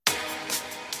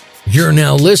You're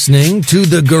now listening to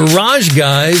the Garage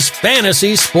Guys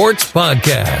Fantasy Sports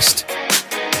Podcast.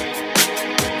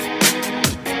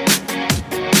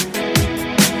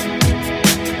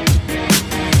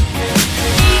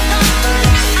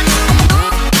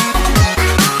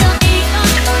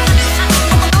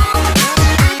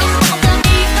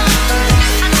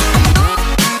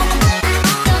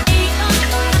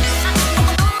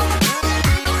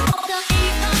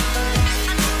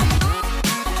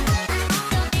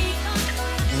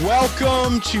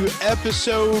 Welcome to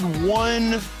episode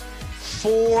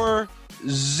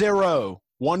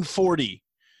 140.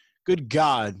 Good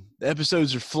God, the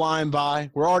episodes are flying by.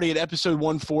 We're already at episode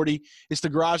 140. It's the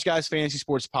Garage Guys Fantasy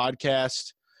Sports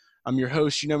Podcast. I'm your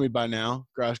host. You know me by now,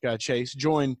 Garage Guy Chase,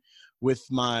 joined with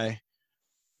my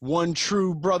one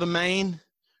true brother man,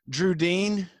 Drew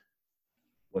Dean.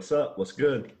 What's up? What's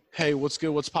good? Hey, what's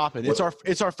good? What's popping?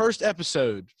 It's our first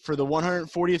episode for the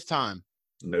 140th time.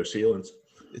 No ceilings.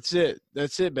 It's it.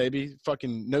 That's it, baby.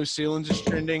 Fucking no ceilings is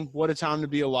trending. What a time to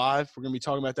be alive. We're going to be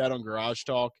talking about that on Garage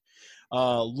Talk.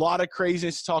 A lot of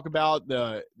craziness to talk about.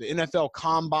 The NFL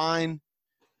Combine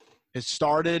has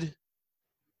started.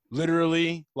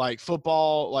 Literally, like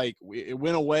football, like it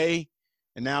went away,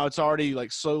 and now it's already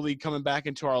like slowly coming back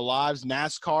into our lives.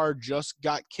 NASCAR just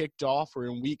got kicked off. We're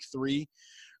in week 3.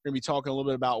 We're going to be talking a little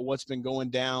bit about what's been going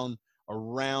down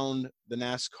around the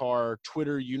NASCAR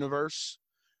Twitter universe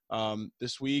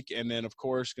this week. And then, of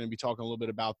course, going to be talking a little bit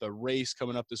about the race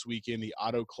coming up this weekend, the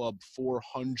Auto Club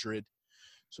 400.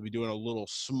 So we'll be doing a little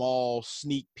small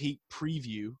sneak peek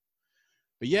preview.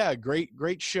 But, yeah,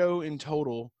 great show in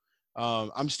total.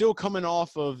 I'm still coming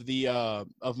off of the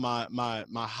of my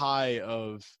high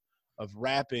of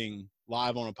rapping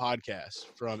live on a podcast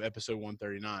from episode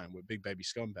 139 with Big Baby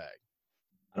Scumbag.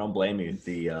 I don't blame you.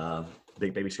 The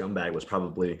Big Baby Scumbag was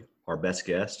probably our best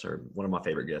guest, or one of my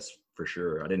favorite guests for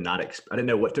sure. I didn't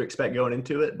know what to expect going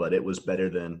into it, but it was better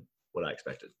than what I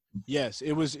expected. Yes,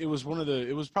 it was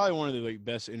probably one of the like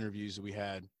best interviews that we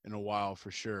had in a while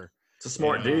for sure. It's a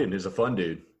smart dude. He's a fun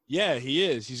dude. Yeah, he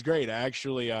is. He's great. I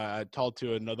talked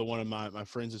to another one of my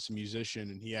friends that's a musician,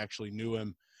 and he actually knew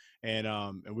him, and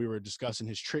we were discussing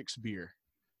his Tricks beer.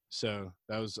 So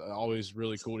that was always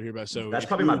really cool to hear about. So that's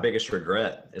probably my biggest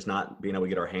regret, is not being able to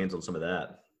get our hands on some of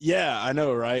that. Yeah, I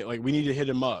know, right? Like, we need to hit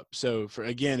him up. So, if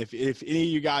any of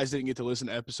you guys didn't get to listen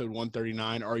to episode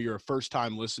 139, or you're a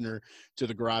first-time listener to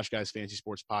the Garage Guys Fantasy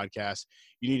Sports Podcast,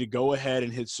 you need to go ahead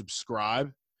and hit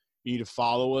subscribe. You need to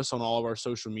follow us on all of our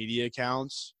social media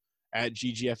accounts at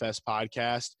GGFS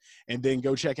Podcast, and then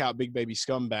go check out Big Baby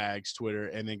Scumbag's Twitter,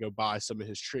 and then go buy some of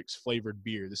his Tricks flavored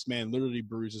beer. This man literally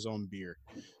brews his own beer.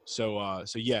 So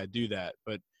yeah, do that.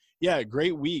 But yeah,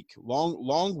 great week.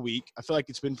 Long week. I feel like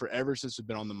it's been forever since we've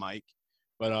been on the mic,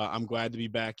 but I'm glad to be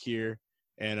back here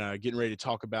and getting ready to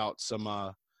talk about some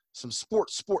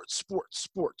sports.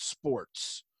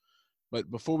 But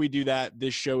before we do that,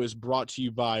 this show is brought to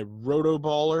you by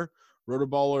Rotoballer.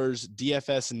 Rotoballer's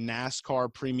DFS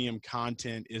NASCAR premium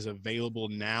content is available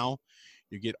now.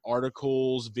 You get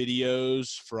articles,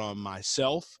 videos from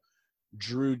myself,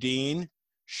 Drew Dean,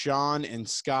 Sean and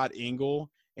Scott Engel,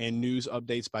 and news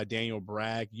updates by Daniel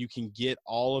Bragg. You can get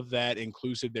all of that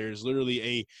inclusive. There's literally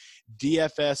a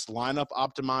DFS lineup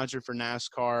optimizer for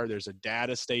NASCAR. There's a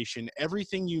data station.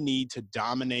 Everything you need to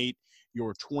dominate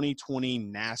your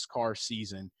 2020 NASCAR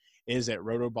season is at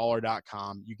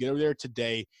rotoballer.com. You get over there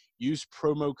today. Use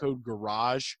promo code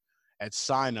GARAGE at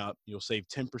sign up. You'll save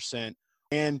 10%,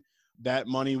 and that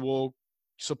money will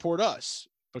support us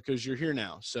because you're here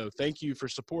now. So thank you for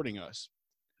supporting us.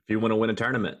 If you want to win a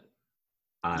tournament,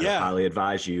 I highly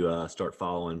advise you start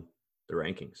following the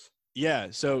rankings. Yeah,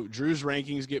 so Drew's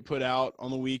rankings get put out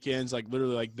on the weekends, like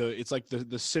literally like it's like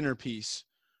the centerpiece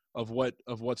of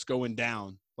what's going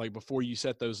down. Like before you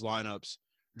set those lineups,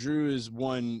 Drew has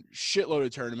won shitload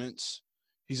of tournaments.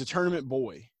 He's a tournament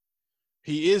boy.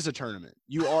 He is a tournament.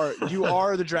 You are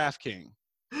the draft king.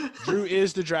 Drew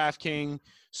is the draft king.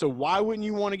 So why wouldn't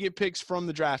you want to get picks from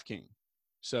the draft king?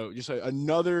 So just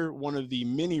another one of the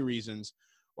many reasons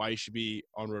why you should be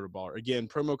on Rotoballer. Again,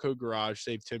 promo code GARAGE,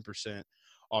 save 10%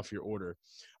 off your order.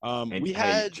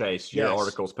 Chase, your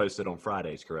article's posted on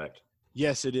Fridays, correct?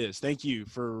 Yes, it is. Thank you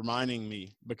for reminding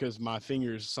me, because my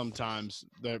fingers sometimes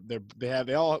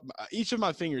each of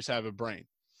my fingers have a brain,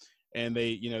 and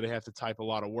they have to type a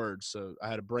lot of words. So I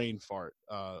had a brain fart,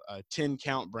 a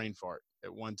 10-count brain fart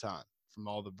at one time from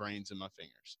all the brains in my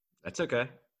fingers. That's okay.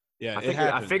 Yeah,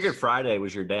 I figured Friday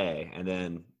was your day, and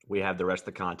then we have the rest of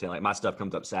the content. Like my stuff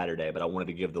comes up Saturday, but I wanted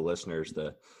to give the listeners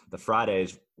the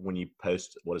Fridays when you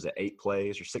post, what is it, 8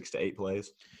 plays or 6 to 8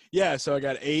 plays? Yeah, so I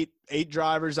got eight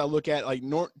drivers I look at. Like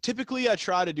typically I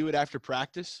try to do it after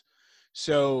practice.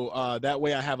 So that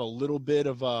way I have a little bit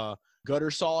of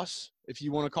gutter sauce, if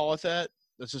you want to call it that.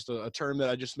 That's just a term that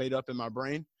I just made up in my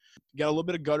brain. Got a little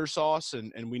bit of gutter sauce,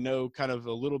 and we know kind of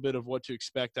a little bit of what to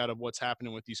expect out of what's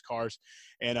happening with these cars.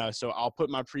 And so I'll put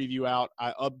my preview out.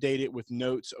 I update it with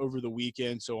notes over the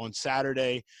weekend. So on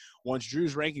Saturday, once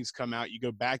Drew's rankings come out, you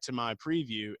go back to my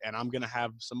preview, and I'm going to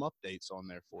have some updates on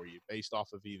there for you based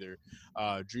off of either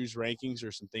Drew's rankings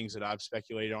or some things that I've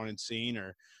speculated on and seen,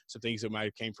 or some things that might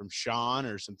have came from Sean,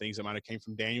 or some things that might have came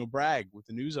from Daniel Bragg with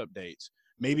the news updates.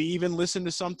 Maybe even listen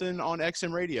to something on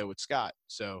XM Radio with Scott.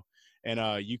 So, and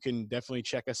you can definitely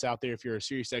check us out there if you're a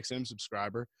SiriusXM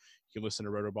subscriber. You can listen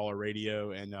to Rotoballer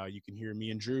Radio, and you can hear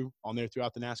me and Drew on there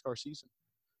throughout the NASCAR season.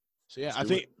 So yeah,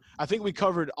 I think we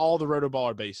covered all the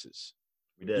Rotoballer bases.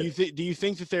 We did. Do you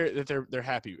think that they're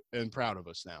happy and proud of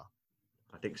us now?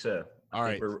 I think so.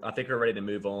 I think we're ready to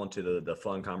move on to the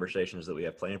fun conversations that we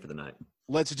have planned for the night.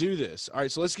 Let's do this. All right,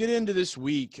 so let's get into this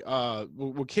week.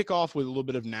 We'll kick off with a little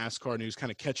bit of NASCAR news, kind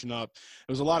of catching up.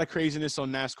 There was a lot of craziness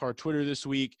on NASCAR Twitter this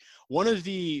week. One of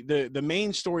the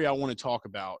main story I want to talk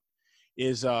about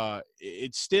is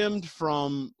it stemmed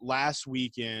from last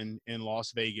weekend in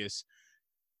Las Vegas.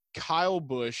 Kyle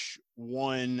Busch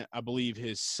won, I believe,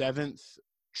 his 7th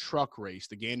truck race,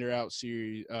 the Gander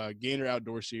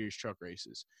Outdoor Series truck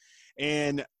races.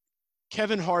 And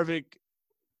Kevin Harvick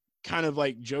kind of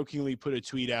like jokingly put a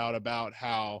tweet out about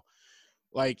how,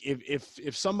 like,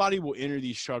 if somebody will enter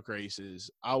these truck races,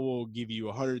 I will give you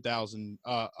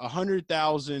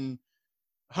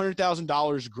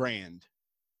 $100,000 grand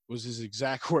was his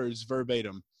exact words,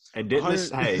 verbatim. And didn't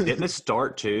this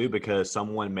start too because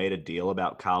someone made a deal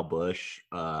about Kyle Busch,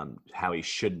 how he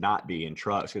should not be in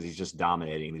trucks because he's just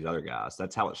dominating these other guys.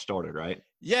 That's how it started, right?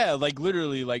 Yeah, like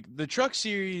literally, like the truck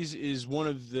series is one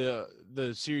of the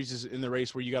series in the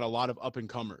race where you got a lot of up and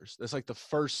comers. That's like the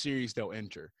first series they'll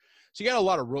enter. So you got a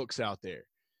lot of rooks out there.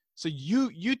 So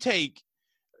you take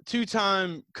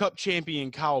 2-time Cup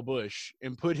champion Kyle Busch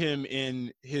and put him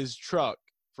in his truck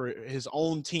for his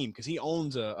own team because he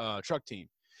owns a truck team.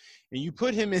 And you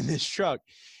put him in this truck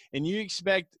and you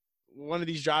expect one of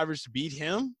these drivers to beat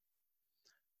him.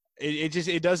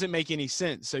 It doesn't make any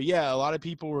sense. So yeah, a lot of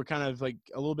people were kind of like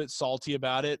a little bit salty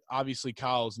about it. Obviously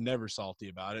Kyle's never salty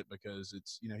about it because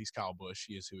it's, he's Kyle Busch.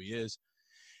 He is who he is.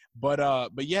 But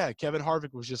yeah, Kevin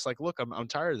Harvick was just like, look, I'm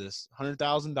tired of this.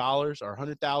 $100,000 or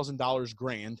 $100,000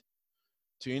 grand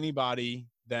to anybody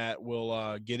that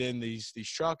will get in these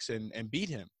trucks and beat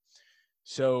him.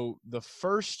 So the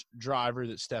first driver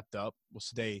that stepped up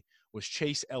was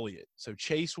Chase Elliott. So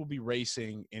Chase will be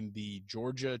racing in the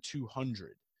Georgia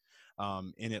 200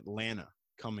 in Atlanta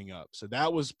coming up. So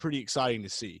that was pretty exciting to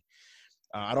see.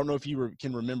 I don't know if you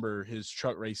can remember his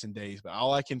truck racing days, but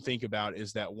all I can think about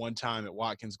is that one time at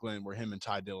Watkins Glen where him and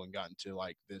Ty Dillon got into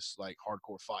like this like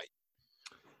hardcore fight.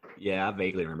 Yeah, I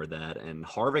vaguely remember that. And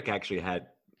Harvick actually had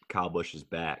Kyle Busch's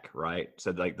back, right?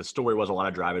 So like the story was a lot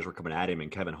of drivers were coming at him,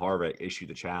 and Kevin Harvick issued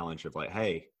the challenge of like,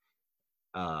 hey,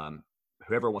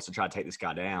 whoever wants to try to take this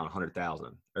guy down,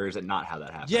 100,000. Or is it not how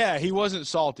that happened? Yeah, he wasn't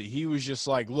salty. He was just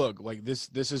like, look, like this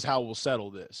is how we'll settle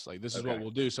this. Like this is what we'll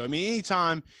do. So I mean,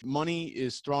 anytime money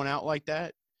is thrown out like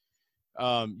that,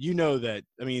 that,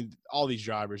 I mean, all these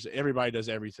drivers, everybody does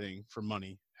everything for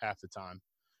money half the time.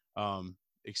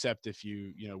 Except if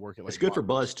you work at like. It's good for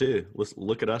buzz too. Let's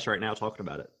look at us right now talking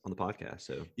about it on the podcast.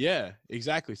 So yeah,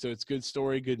 exactly. So it's good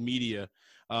story, good media.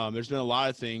 There's been a lot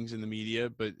of things in the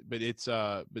media, but it's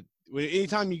but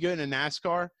anytime you get into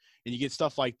NASCAR and you get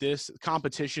stuff like this,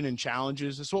 competition and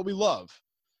challenges, that's what we love.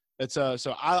 That's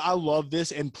so I love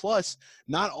this, and plus,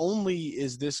 not only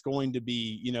is this going to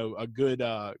be a good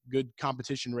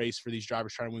competition race for these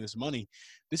drivers trying to win this money,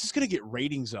 this is going to get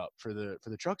ratings up for the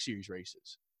Truck Series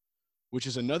races, which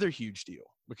is another huge deal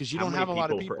because you don't have a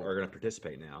lot of people are going to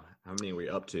participate now. How many are we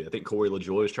up to? I think Corey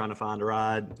LaJoie is trying to find a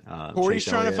ride. Corey's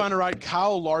trying to find a ride.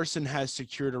 Kyle Larson has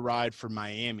secured a ride for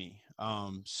Miami.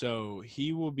 So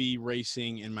he will be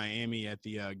racing in Miami at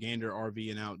the Gander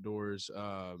RV and Outdoors.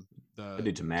 That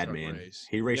dude's a madman.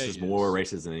 He races more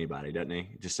races than anybody, doesn't he?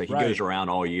 Just like he goes around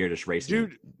all year just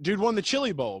racing. Dude won the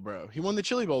Chili Bowl, bro. He won the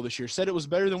Chili Bowl this year. Said it was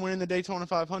better than winning the Daytona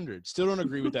 500. Still don't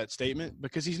agree with that statement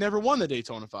because he's never won the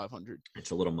Daytona 500. It's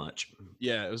a little much.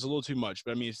 Yeah, it was a little too much.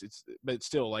 But I mean, but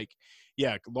still, like,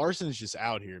 yeah, Larson's just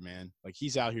out here, man. Like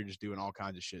he's out here just doing all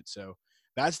kinds of shit. So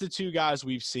that's the two guys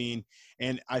we've seen,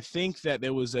 and I think that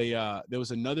there was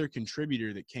another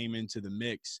contributor that came into the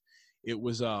mix It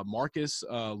was Marcus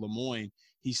Lemoyne.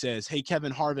 He says, "Hey,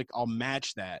 Kevin Harvick, I'll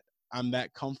match that. I'm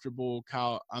that comfortable.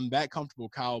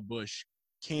 Kyle Busch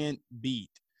can't beat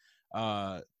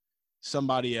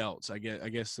somebody else." I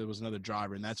guess there was another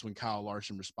driver, and that's when Kyle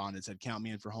Larson responded, said, "Count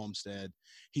me in for Homestead."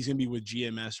 He's going to be with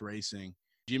GMS Racing.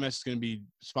 GMS is going to be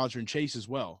sponsoring Chase as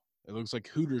well. It looks like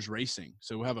Hooters Racing,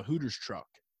 so we'll have a Hooters truck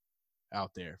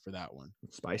out there for that one.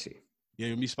 Spicy. Yeah,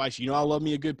 it'll be spicy. I love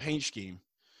me a good paint scheme.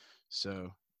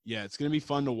 So yeah, it's going to be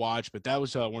fun to watch. But that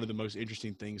was one of the most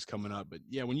interesting things coming up. But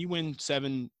yeah, when you win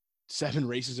seven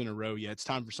races in a row, yeah, it's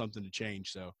time for something to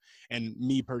change. So, and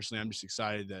me personally, I'm just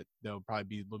excited that there'll probably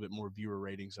be a little bit more viewer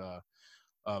ratings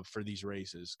for these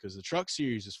races, because the Truck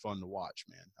Series is fun to watch,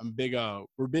 man. I'm big.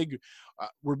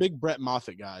 We're big Brett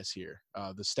Moffitt guys here.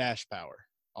 The Stash Power,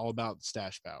 all about the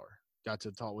Stash Power. Got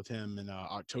to talk with him in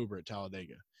October at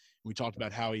Talladega. We talked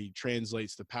about how he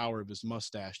translates the power of his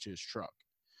mustache to his truck.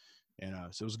 And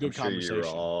so it was a good conversation. You're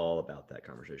all about that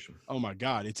conversation. Oh my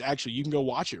God. It's actually, you can go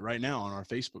watch it right now on our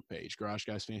Facebook page, Garage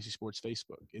Guys Fantasy Sports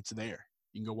Facebook. It's there.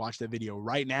 You can go watch that video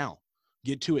right now.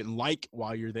 Get to it and like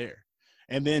while you're there.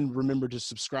 And then remember to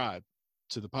subscribe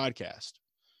to the podcast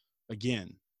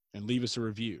again and leave us a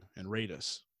review and rate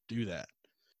us. Do that.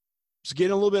 So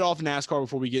getting a little bit off NASCAR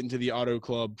before we get into the Auto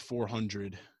Club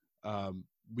 400.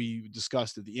 We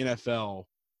discussed that the NFL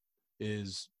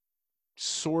is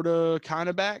sort of kind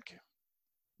of back.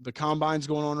 The combine's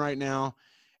going on right now,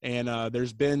 and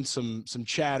there's been some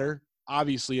chatter,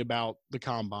 obviously, about the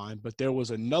combine, but there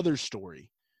was another story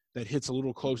that hits a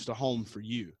little close to home for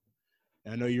you.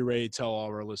 And I know you're ready to tell all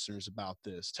our listeners about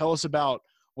this. Tell us about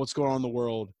what's going on in the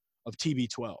world of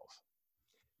TB12.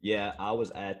 Yeah, I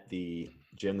was at the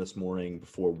gym this morning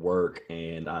before work,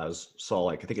 and I saw,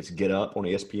 I think it's Get Up on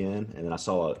ESPN, and then I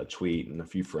saw a tweet, and a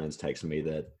few friends texted me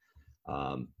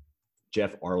that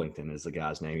Jeff Arlington is the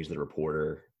guy's name. He's the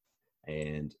reporter,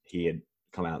 and he had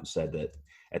come out and said that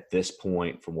at this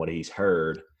point, from what he's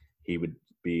heard, he would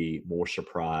be more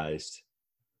surprised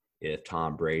if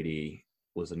Tom Brady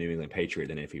was a New England Patriot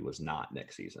than if he was not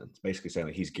next season. It's basically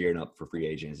saying he's gearing up for free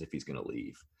agents if he's going to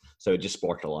leave. So it just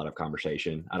sparked a lot of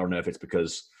conversation. I don't know if it's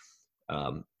because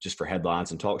just for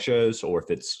headlines and talk shows, or if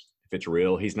it's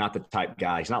real. He's not the type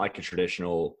guy. He's not like a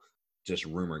traditional just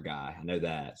rumor guy. I know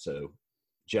that. So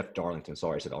Jeff Darlington,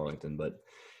 sorry I said Arlington, but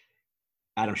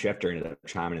Adam Schefter ended up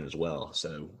chiming in as well.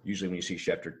 So usually when you see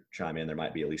Schefter chime in, there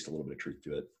might be at least a little bit of truth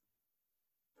to it.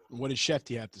 What did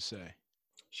Schefter have to say?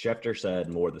 Schefter said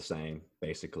more of the same,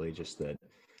 basically, just that,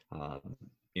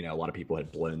 a lot of people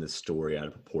had blown this story out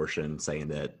of proportion, saying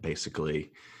that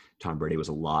basically Tom Brady was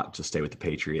a lock to stay with the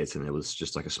Patriots, and it was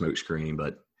just like a smokescreen.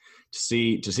 But to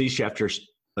see Schefter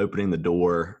opening the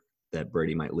door that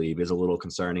Brady might leave is a little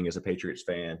concerning as a Patriots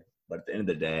fan. But at the end of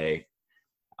the day,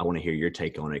 I want to hear your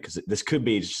take on it, because this could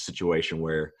be just a situation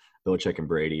where Belichick and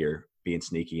Brady are being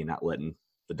sneaky and not letting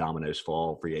the dominoes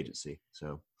fall free agency.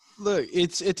 So, look,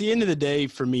 it's at the end of the day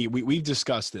for me. We've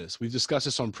discussed this. We've discussed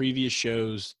this on previous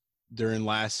shows during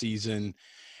last season,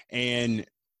 and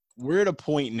we're at a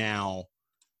point now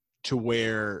to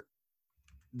where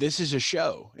this is a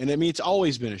show. And I mean, it's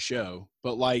always been a show,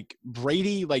 but like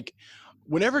Brady, like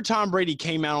whenever Tom Brady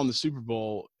came out on the Super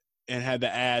Bowl and had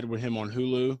the ad with him on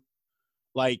Hulu,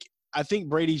 like I think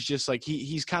Brady's just like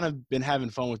he's kind of been having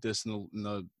fun with this in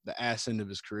the ass end of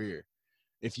his career,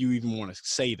 if you even want to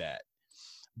say that.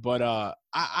 But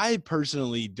I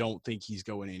personally don't think he's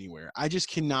going anywhere. I just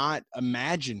cannot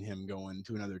imagine him going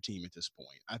to another team at this point.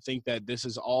 I think that this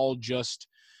is all just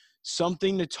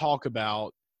something to talk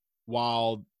about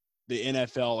while the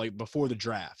NFL, like before the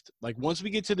draft. Like once we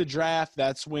get to the draft,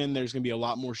 that's when there's going to be a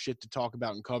lot more shit to talk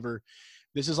about and cover.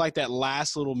 This is like that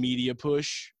last little media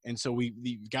push. And so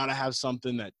we've got to have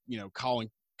something that, Colin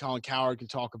Cowherd can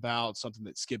talk about, something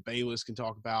that Skip Bayless can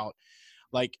talk about.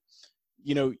 Like,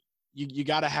 you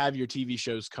got to have your TV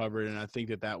shows covered. And I think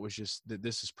that was just that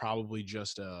this is probably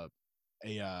just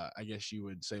I guess you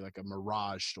would say like a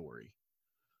mirage story,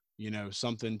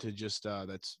 something to just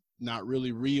that's not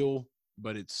really real,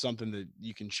 but it's something that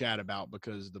you can chat about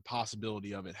because the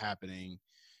possibility of it happening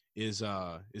is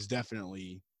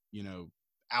definitely,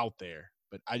 out there.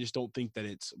 But I just don't think that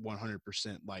it's 100%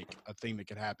 like a thing that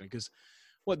could happen, because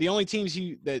the only teams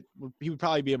he would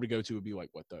probably be able to go to would be like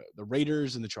the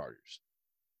Raiders and the Chargers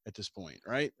at this point,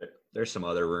 right? There's some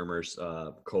other rumors,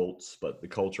 Colts, but the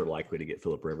Colts are likely to get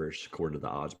Phillip Rivers according to the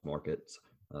odds markets.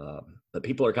 But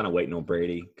people are kind of waiting on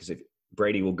Brady, because if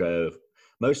Brady will go,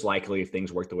 most likely if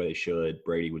things work the way they should,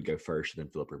 Brady would go first, and then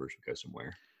Phillip Rivers would go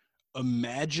somewhere.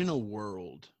 Imagine a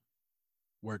world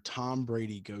where Tom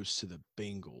Brady goes to the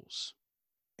Bengals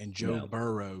and Joe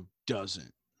Burrow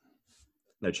doesn't.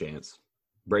 No chance.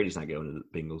 Brady's not going to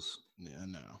the Bengals. Yeah,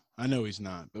 no. I know he's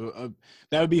not. But,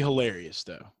 that would be hilarious,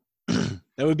 though.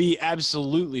 That would be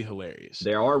absolutely hilarious.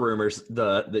 There are rumors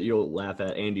that you'll laugh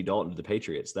at Andy Dalton to the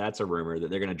Patriots. That's a rumor that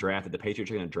they're going to draft. That the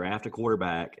Patriots are going to draft a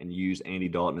quarterback and use Andy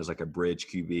Dalton as like a bridge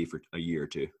QB for a year or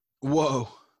two. Whoa.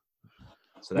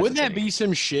 So wouldn't that be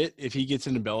some shit if he gets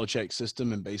into Belichick's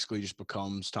system and basically just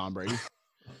becomes Tom Brady?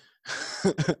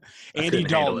 Andy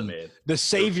Dalton, the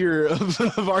savior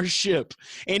of our ship.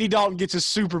 Andy Dalton gets a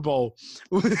Super Bowl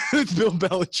with Bill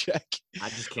Belichick. I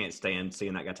just can't stand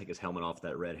seeing that guy take his helmet off,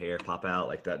 that red hair pop out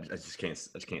like that. I just can't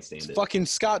stand it. Fucking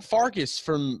Scott Farkas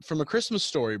from A Christmas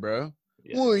Story, bro.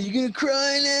 Yeah. What, are you gonna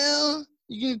cry now?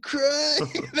 You gonna cry?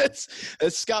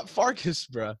 that's Scott Farkas,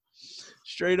 bro.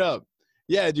 Straight up.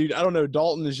 Yeah, dude. I don't know.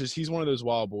 Dalton is he's one of those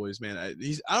wild boys, man. I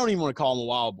don't even want to call him a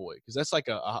wild boy because that's like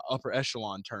a upper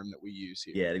echelon term that we use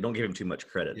here. Yeah, don't give him too much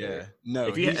credit. Yeah, there.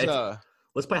 No.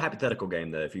 Let's play a hypothetical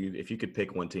game though. If you could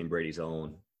pick one team Brady's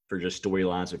on for just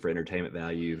storylines and for entertainment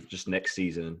value, just next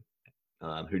season,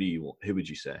 who would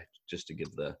you say? Just to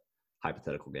give the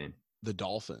hypothetical game. The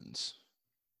Dolphins.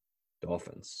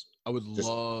 I would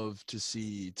love to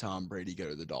see Tom Brady go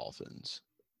to the Dolphins.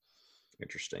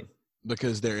 Interesting.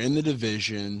 Because they're in the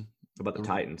division. What about the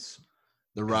Titans?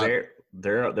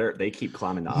 They keep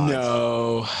climbing the odds.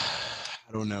 No,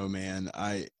 I don't know, man.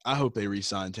 I hope they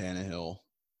re-sign Tannehill.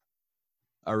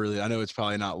 I know it's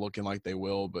probably not looking like they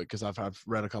will, but because I've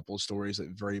read a couple of stories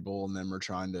that Vrabel and them are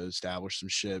trying to establish some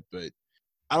shit, but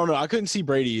I don't know. I couldn't see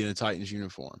Brady in a Titans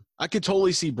uniform. I could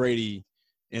totally see Brady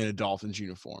in a Dolphins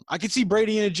uniform. I could see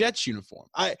Brady in a Jets uniform.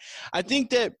 I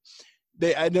think that.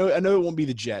 I know it won't be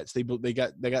the Jets. They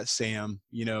got Sam,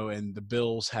 and the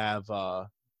Bills have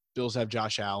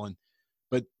Josh Allen,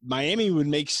 but Miami would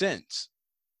make sense.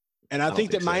 And I think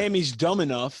that Miami's dumb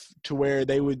enough to where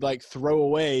they would like throw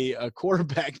away a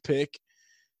quarterback pick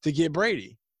to get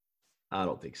Brady. I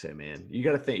don't think so, man. You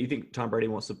got to think. You think Tom Brady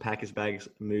wants to pack his bags,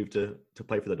 move to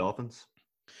play for the Dolphins?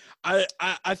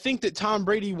 I think that Tom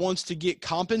Brady wants to get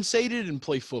compensated and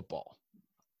play football.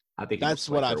 I think that's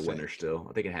what I think. Winner still.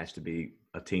 I think it has to be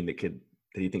a team that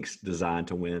he thinks designed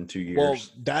to win 2 years. Well,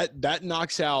 that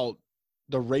knocks out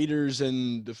the Raiders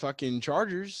and the fucking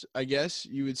Chargers, I guess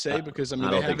you would say, because they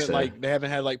haven't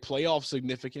had like playoff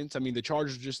significance. I mean, the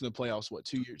Chargers were just in the playoffs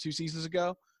 2 seasons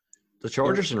ago. The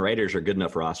Chargers and Raiders are good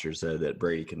enough rosters though that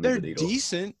Brady can move the needle. They're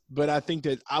decent, but I think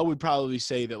that I would probably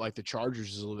say that like the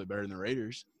Chargers is a little bit better than the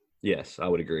Raiders. Yes, I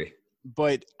would agree.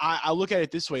 But I look at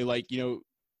it this way, like,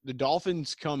 the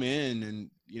Dolphins come in and,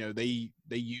 they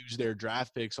use their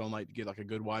draft picks on like to get like a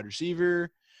good wide receiver,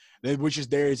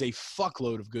 there is a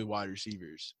fuckload of good wide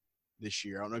receivers this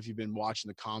year. I don't know if you've been watching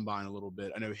the combine a little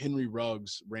bit. I know Henry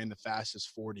Ruggs ran the fastest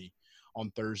 40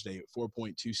 on Thursday at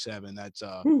 4.27. That's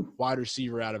a wide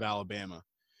receiver out of Alabama.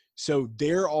 So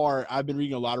I've been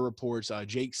reading a lot of reports.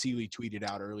 Jake Seeley tweeted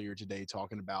out earlier today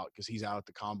talking about, because he's out at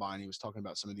the combine, he was talking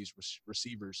about some of these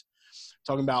receivers,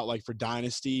 talking about like for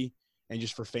dynasty and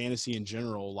just for fantasy in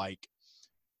general, like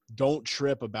don't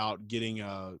trip about getting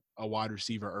a wide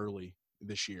receiver early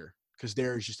this year, because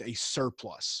there is just a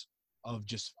surplus of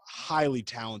just highly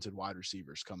talented wide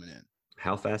receivers coming in.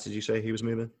 How fast did you say he was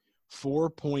moving?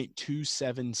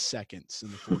 4.27 seconds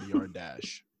in the 40-yard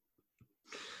dash.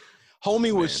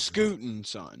 Homie was scooting,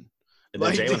 son. And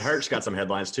then Jalen Hurts got some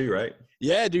headlines too, right?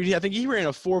 Yeah, dude. I think he ran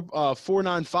a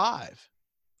 4.95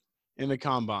 in the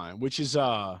combine, which is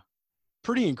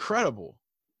pretty incredible.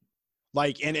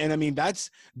 Like, and I mean, that's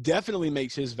definitely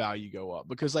makes his value go up,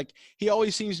 because like he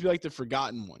always seems to be like the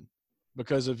forgotten one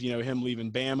because of, him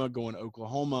leaving Bama, going to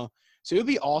Oklahoma. So it would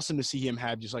be awesome to see him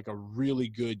have just like a really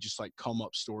good, just like come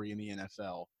up story in the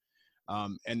NFL.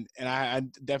 And I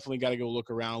definitely got to go look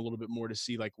around a little bit more to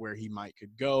see like where he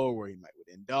could go, where he would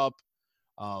end up.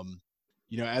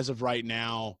 As of right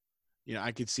now,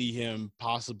 I could see him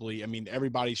possibly. I mean,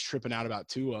 everybody's tripping out about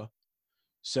Tua,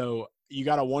 so you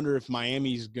got to wonder if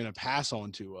Miami's going to pass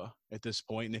on Tua at this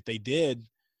point. And if they did,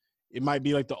 it might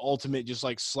be like the ultimate just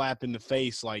like slap in the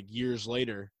face, like years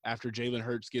later after Jalen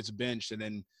Hurts gets benched and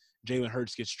then Jalen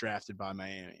Hurts gets drafted by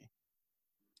Miami.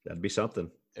 That'd be something.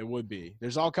 It would be.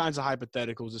 There's all kinds of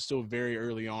hypotheticals. It's still very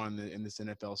early on in this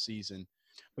NFL season.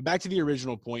 But back to the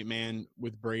original point, man,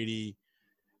 with Brady,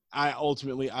 I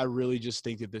really just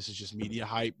think that this is just media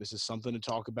hype. This is something to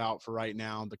talk about for right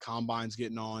now. The combine's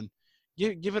getting on.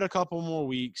 Give it a couple more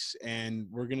weeks, and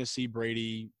we're going to see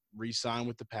Brady re-sign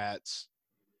with the Pats,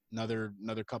 another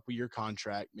couple-year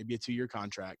contract, maybe a 2-year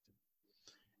contract.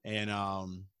 And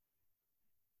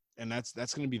that's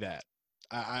going to be that.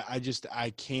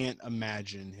 I can't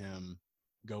imagine him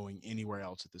going anywhere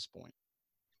else at this point.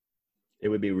 It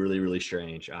would be really, really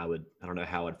strange. I don't know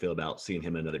how I'd feel about seeing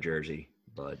him in another jersey,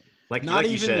 but like Not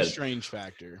you even the said, strange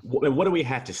factor. what do we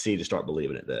have to see to start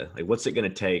believing it though? Like, what's it going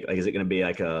to take? Like, is it going to be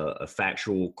like a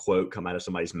factual quote come out of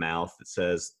somebody's mouth that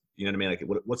says, you know what I mean?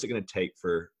 Like, what's it going to take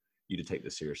for you to take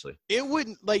this seriously? It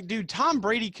wouldn't, like, dude, Tom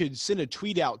Brady could send a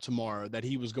tweet out tomorrow that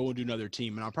he was going to another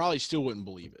team, and I probably still wouldn't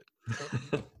believe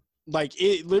it. Like,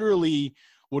 it literally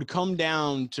would come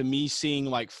down to me seeing,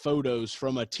 like, photos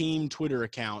from a team Twitter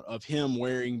account of him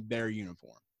wearing their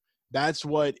uniform. That's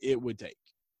what it would take.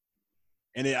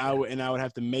 And I would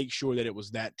have to make sure that it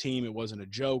was that team. It wasn't a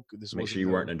joke. Make sure you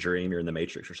weren't in a dream. You're in the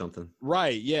Matrix or something.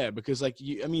 Right, yeah, because, like,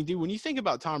 dude, when you think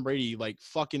about Tom Brady, like,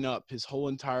 fucking up his whole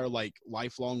entire, like,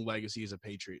 lifelong legacy as a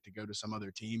Patriot to go to some other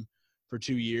team for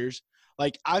 2 years,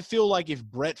 like, I feel like if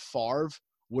Brett Favre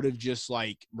would have just,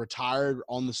 like, retired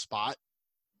on the spot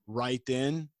right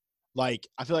then, like,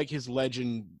 I feel like his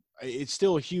legend – it's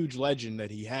still a huge legend that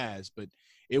he has, but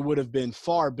it would have been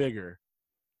far bigger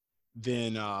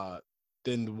than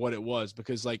what it was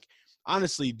because, like,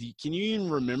 honestly, can you even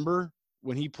remember –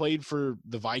 when he played for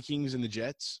the Vikings and the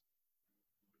Jets?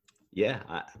 Yeah,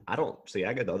 I don't see.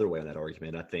 I go the other way on that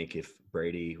argument. I think if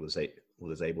Brady was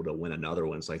able to win another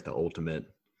one, it's like the ultimate.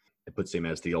 It puts him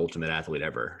as the ultimate athlete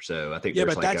ever. So I think yeah,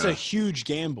 but like that's a huge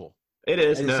gamble. It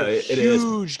is. It is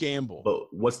huge gamble.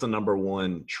 But what's the number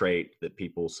one trait that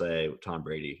people say with Tom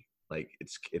Brady? Like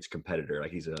it's competitor. Like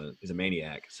he's a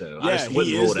maniac. So yeah, I just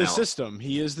wouldn't rule it out. He is the system.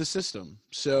 He is the system.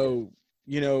 So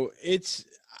it's.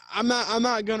 I'm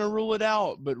not gonna rule it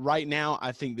out, but right now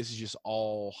I think this is just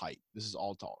all hype. This is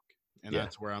all talk, and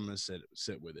that's where I'm gonna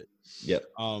sit with it. Yep.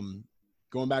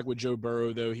 Going back with Joe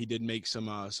Burrow though, he did make some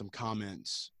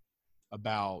comments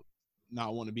about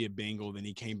not wanting to be a Bengal. Then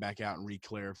he came back out and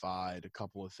reclarified a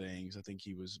couple of things. I think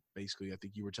he was basically. I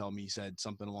think you were telling me he said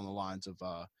something along the lines of,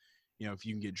 if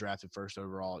you can get drafted first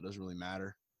overall, it doesn't really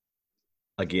matter.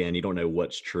 Again, you don't know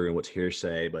what's true and what's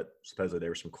hearsay, but supposedly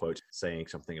there were some quotes saying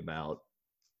something about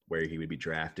where he would be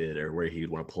drafted or where he would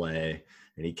want to play.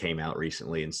 And he came out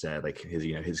recently and said like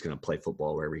he's going to play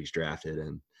football wherever he's drafted.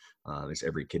 And it's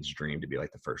every kid's dream to be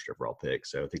like the first overall pick.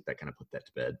 So I think that kind of put that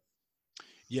to bed.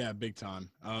 Yeah, big time.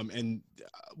 And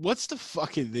what's the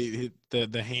fucking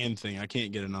the hand thing? I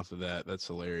can't get enough of that. That's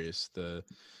hilarious. The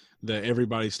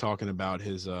everybody's talking about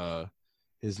his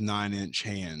 9-inch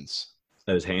hands.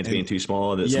 Those hands being too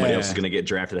small that somebody else is going to get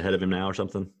drafted ahead of him now or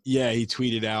something. Yeah, he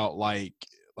tweeted out like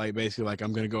basically like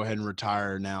I'm going to go ahead and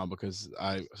retire now because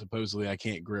I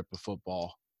can't grip a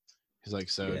football. He's like,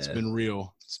 so it's been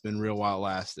real. It's been real while it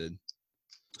lasted.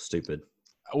 Stupid.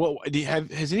 Well,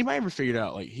 has anybody ever figured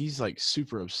out like he's like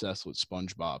super obsessed with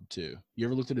SpongeBob too? You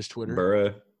ever looked at his Twitter?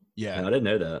 Burrow? Yeah. No, I didn't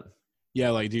know that.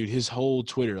 Yeah, like dude, his whole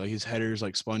Twitter, like his headers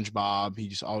like SpongeBob. He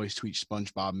just always tweets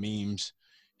SpongeBob memes.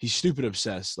 He's stupid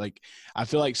obsessed. Like I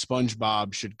feel like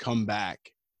SpongeBob should come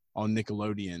back on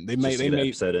Nickelodeon. They made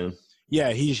episode in.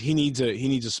 Yeah, he needs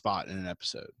a spot in an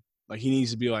episode. Like he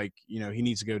needs to be like, he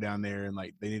needs to go down there and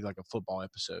like they need like a football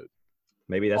episode.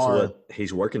 Maybe that's what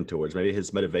he's working towards. Maybe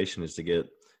his motivation is to get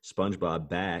SpongeBob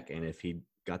back, and if he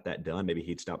got that done, maybe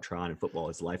he'd stop trying in football.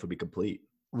 His life would be complete.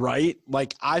 Right?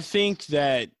 Like I think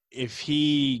that if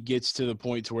he gets to the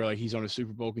point to where like he's on a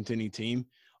Super Bowl contending team,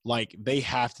 like they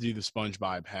have to do the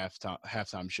SpongeBob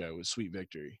halftime show with Sweet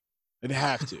Victory. They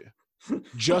have to.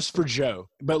 Just for Joe.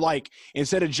 But like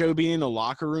instead of Joe being in the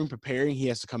locker room preparing, he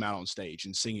has to come out on stage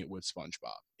and sing it with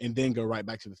SpongeBob and then go right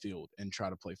back to the field and try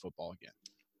to play football again.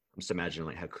 I'm just imagining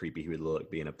like how creepy he would look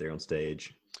being up there on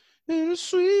stage. And a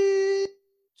sweet,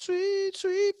 sweet,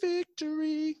 sweet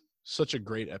victory. Such a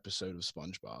great episode of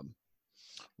SpongeBob.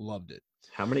 Loved it.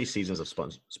 How many seasons of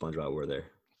SpongeBob were there?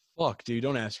 Fuck, dude,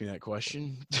 don't ask me that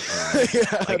question. I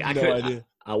have no idea.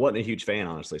 I wasn't a huge fan,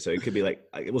 honestly. So it could be like,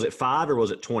 was it 5 or was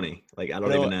it 20? Like, I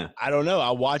don't even know. I don't know. I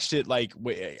watched it like,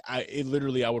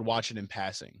 I would watch it in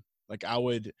passing. Like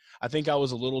I think I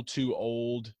was a little too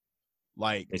old,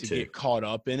 like get caught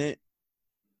up in it.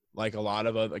 Like a lot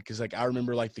of other, because like I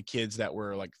remember like the kids that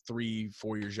were like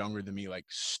 3-4 years younger than me, like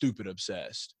stupid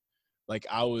obsessed. Like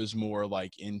I was more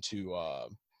like into a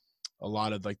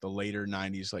lot of like the later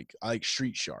 90s. Like I like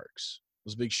Street Sharks. I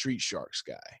was a big Street Sharks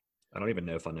guy. I don't even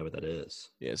know if I know what that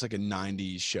is. Yeah, it's like a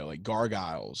 90s show, like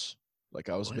Gargoyles. Like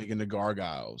I was big into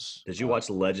Gargoyles. Did you watch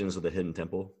Legends of the Hidden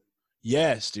Temple?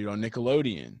 Yes, dude, on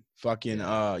Nickelodeon. Fucking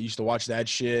used to watch that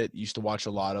shit. Used to watch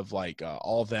a lot of like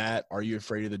all that. Are You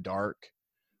Afraid of the Dark?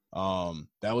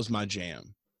 That was my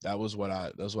jam. That was what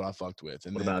I fucked with.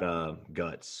 And what about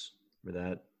Guts?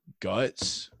 Remember that?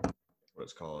 Guts? What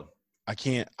it's called? I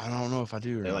don't know if I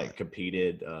do or they not. Like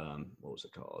competed. What was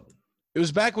it called? It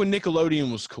was back when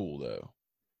Nickelodeon was cool though.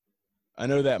 I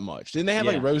know that much. Didn't they have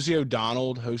Yeah. like Rosie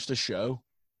O'Donnell host a show?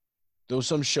 There was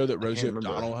some show that Rosie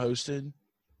O'Donnell hosted.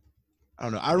 I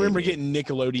don't know. I remember getting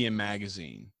Nickelodeon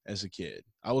magazine as a kid.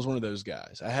 I was one of those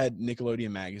guys. I had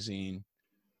Nickelodeon magazine,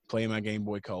 playing my Game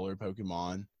Boy Color,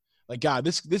 Pokemon. Like, God,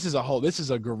 this is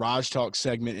a garage talk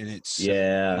segment, and it's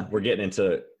we're getting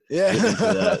into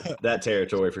that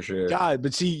territory for sure. God,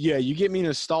 but see, yeah, you get me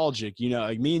nostalgic. You know,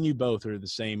 like me and you both are the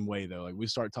same way though. Like we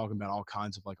start talking about all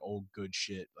kinds of like old good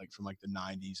shit, like from like the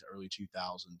 '90s, early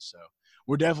 2000s. So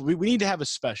we need to have a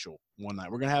special one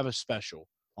night. We're gonna have a special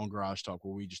on Garage Talk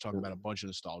where we just talk about a bunch of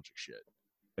nostalgic shit.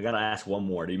 I gotta ask one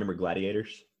more. Do you remember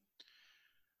Gladiators?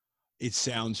 It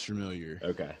sounds familiar.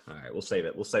 Okay. All right. We'll save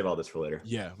it. We'll save all this for later.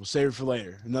 Yeah, we'll save it for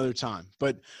later, another time.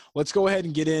 But let's go ahead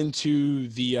and get into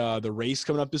the race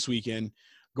coming up this weekend.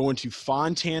 Going to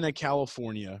Fontana,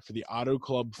 California for the Auto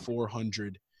Club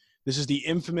 400. This is the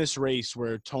infamous race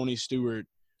where Tony Stewart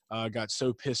got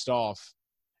so pissed off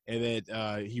and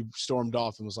that he stormed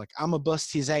off and was like, "I'm gonna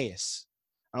bust his ass."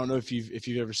 I don't know if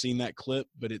you've ever seen that clip,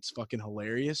 but it's fucking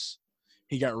hilarious.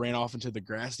 He got ran off into the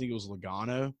grass. I think it was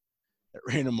Logano that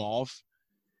ran him off.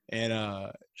 And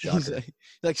he's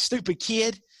like, "Stupid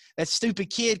kid. That stupid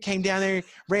kid came down there,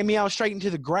 ran me out straight into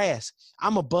the grass.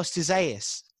 I'm going to bust his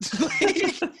ass."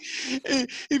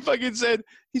 He fucking said,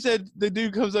 the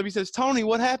dude comes up, he says, "Tony,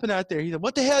 what happened out there?" He said,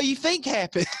 "What the hell you think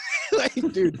happened?" Like,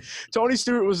 dude, Tony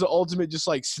Stewart was the ultimate just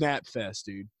like snap fest,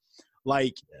 dude.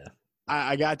 Like, yeah.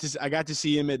 I got to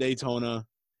see him at Daytona,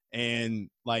 and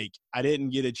like I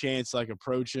didn't get a chance to like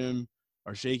approach him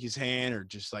or shake his hand or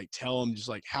just like tell him just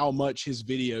like how much his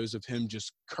videos of him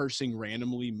just cursing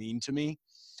randomly mean to me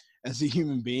as a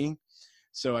human being.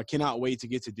 So I cannot wait to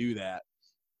get to do that.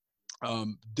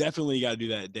 Definitely got to do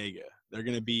that at Dega. They're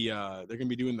gonna be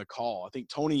doing the call. I think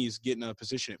Tony is getting a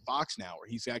position at Fox now where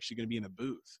he's actually gonna be in the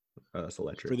booth. Oh, that's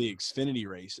electric. For the Xfinity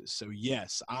races. So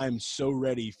yes, I'm so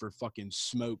ready for fucking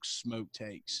smoke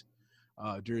takes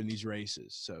during these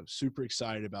races. So super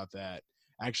excited about that.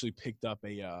 I actually picked up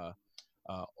a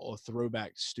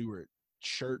throwback Stewart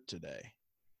shirt today.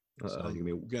 So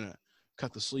I'm gonna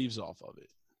cut the sleeves off of it.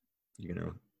 You're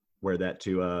gonna wear that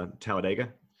to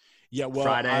Talladega? Yeah, well,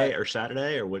 Friday or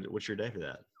Saturday, or what's your day for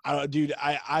that? Dude,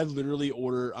 I literally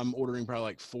I'm ordering probably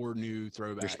like 4 new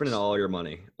throwbacks. You're spending all your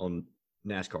money on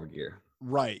NASCAR gear.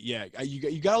 Right, yeah.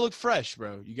 You got to look fresh,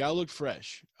 bro. You got to look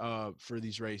fresh for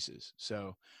these races.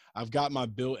 So I've got my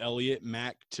Bill Elliott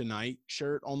Mac Tonight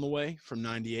shirt on the way from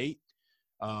 98.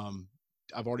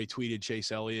 I've already tweeted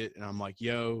Chase Elliott, and I'm like,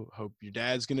 "Yo, hope your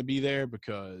dad's going to be there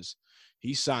because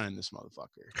he's signing this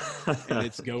motherfucker." And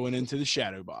it's going into the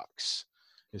shadow box.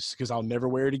 It's because I'll never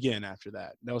wear it again after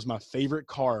that. That was my favorite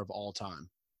car of all time,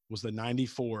 was the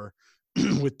 94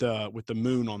 with the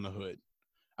moon on the hood.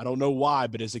 I don't know why,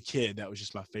 but as a kid, that was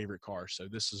just my favorite car. So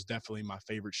this is definitely my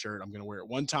favorite shirt. I'm going to wear it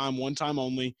one time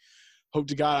only. Hope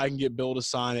to God I can get Bill to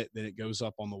sign it. Then it goes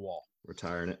up on the wall.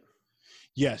 Retiring it.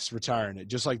 Yes, retiring it.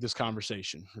 Just like this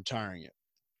conversation, retiring it.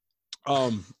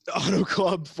 Auto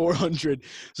Club 400.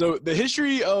 So the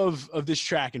history of this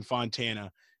track in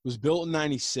Fontana was built in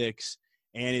 96,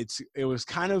 and it was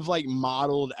kind of like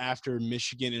modeled after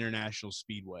Michigan International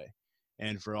Speedway.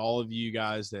 And for all of you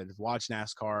guys that have watched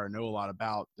NASCAR and know a lot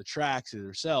about the tracks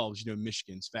themselves, you know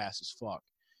Michigan's fast as fuck.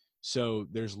 So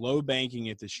there's low banking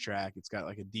at this track. It's got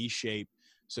like a D shape.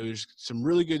 So there's some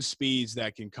really good speeds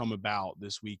that can come about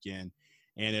this weekend.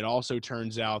 And it also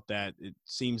turns out that it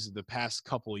seems the past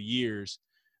couple of years,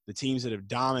 the teams that have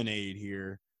dominated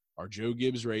here are Joe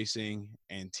Gibbs Racing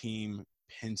and Team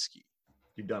Penske.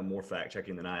 You've done more fact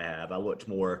checking than I have. I looked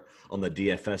more on the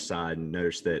DFS side and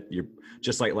noticed that you're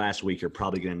just like last week. You're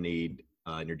probably going to need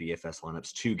in your DFS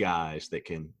lineups 2 guys that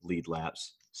can lead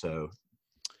laps. So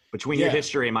between your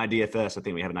history and my DFS, I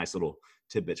think we have a nice little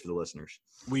tidbits for the listeners.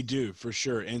 We do, for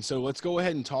sure. And so let's go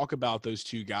ahead and talk about those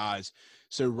 2 guys.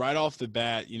 So right off the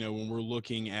bat, you know, when we're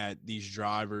looking at these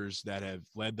drivers that have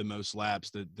led the most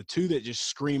laps, the 2 that just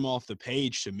scream off the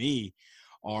page to me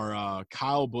are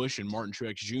Kyle Busch and Martin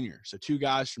Truex Jr. So 2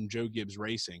 guys from Joe Gibbs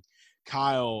Racing.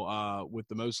 Kyle with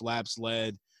the most laps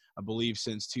led, I believe,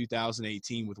 since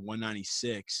 2018 with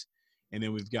 196. And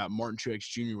then we've got Martin Truex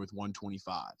Jr. with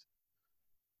 125.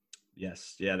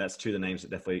 Yes. Yeah, that's 2 of the names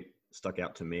that definitely stuck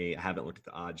out to me. I haven't looked at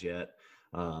the odds yet,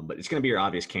 but it's going to be your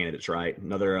obvious candidates, right?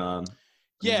 Another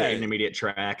intermediate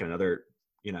track and another,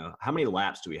 you know, how many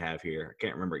laps do we have here? I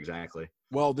can't remember exactly.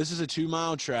 Well, this is a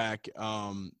 2-mile track.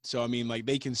 So, I mean, like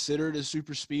they consider it a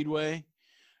super speedway,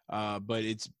 but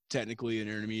it's technically an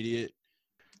intermediate.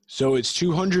 So it's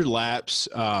 200 laps,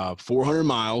 400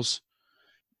 miles,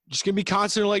 just going to be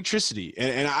constant electricity.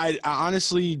 And I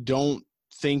honestly don't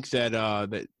think that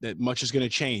that much is going to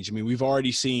change. I mean, we've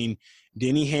already seen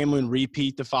Denny Hamlin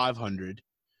repeat the 500.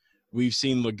 We've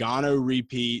seen Logano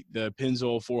repeat the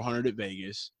Pennzoil 400 at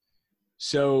Vegas.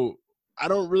 So I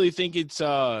don't really think it's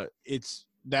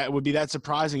that would be that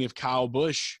surprising if Kyle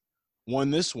Busch won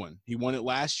this one. He won it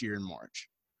last year in March.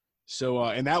 So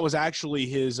and that was actually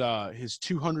his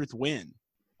 200th win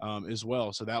as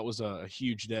well. So that was a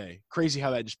huge day. Crazy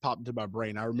how that just popped into my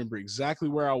brain. I remember exactly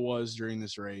where I was during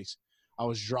this race. I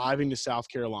was driving to South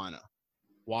Carolina,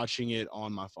 watching it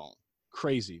on my phone.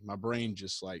 Crazy. My brain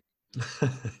just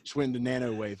went into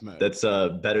nano wave mode. That's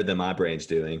better than my brain's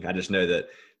doing. I just know that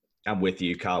I'm with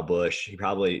you, Kyle Busch. He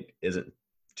probably isn't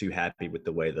too happy with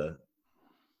the way the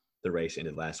race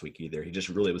ended last week either. He just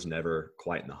really was never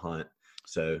quite in the hunt.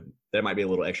 So there might be a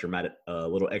little extra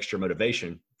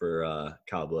motivation for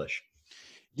Kyle Busch.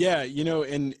 Yeah,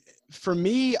 and for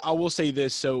me, I will say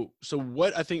this. So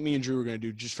what I think me and Drew are going to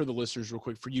do, just for the listeners real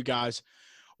quick, for you guys,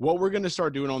 what we're going to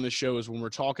start doing on this show is when we're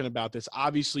talking about this,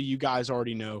 obviously you guys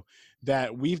already know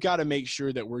that we've got to make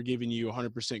sure that we're giving you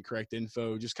 100% correct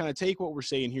info. Just kind of take what we're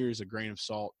saying here as a grain of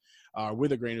salt,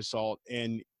 with a grain of salt,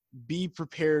 and be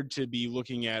prepared to be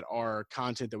looking at our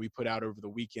content that we put out over the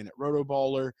weekend at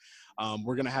Rotoballer.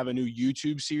 We're going to have a new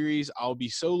YouTube series. I'll be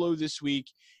solo this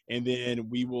week, and then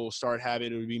we will start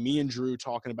having, it would be me and Drew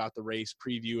talking about the race,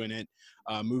 previewing it,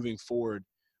 moving forward.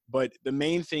 But the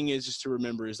main thing is just to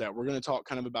remember is that we're going to talk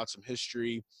kind of about some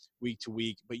history week to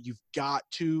week, but you've got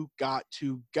to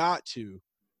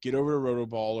get over to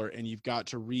Rotoballer, and you've got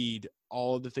to read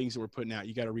all of the things that we're putting out.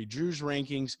 You got to read Drew's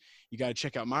rankings. You got to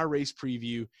check out my race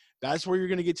preview. That's where you're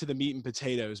going to get to the meat and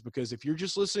potatoes, because if you're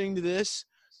just listening to this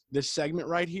segment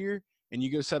right here and you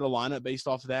go set a lineup based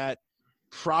off of that,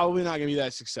 probably not going to be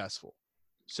that successful.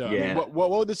 So yeah. I mean,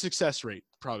 what would the success rate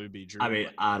probably be, Drew? I mean,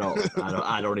 I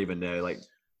don't even know.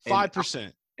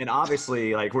 5%. And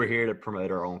obviously, we're here to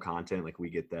promote our own content. We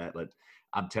get that. But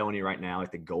I'm telling you right now,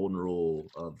 the golden rule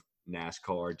of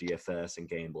NASCAR, DFS, and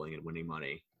gambling and winning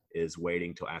money is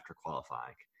waiting till after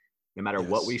qualifying. No matter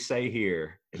what we say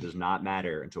here, it does not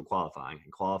matter until qualifying.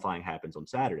 And qualifying happens on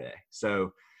Saturday.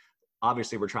 So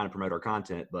obviously we're trying to promote our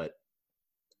content, but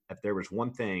if there was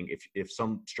one thing, if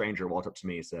some stranger walked up to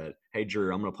me and said, "Hey,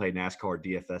 Drew, I'm going to play NASCAR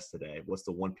DFS today. What's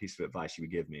the one piece of advice you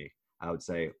would give me?" I would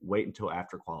say, wait until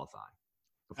after qualifying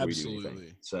before Absolutely. you do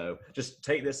anything. So just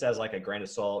take this as a grain of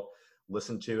salt,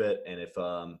 listen to it. And if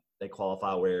they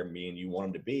qualify where me and you want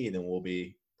them to be, then we'll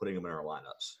be putting them in our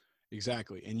lineups.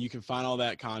 Exactly. And you can find all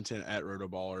that content at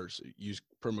Rotoballers. Use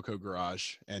promo code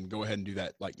Garage and go ahead and do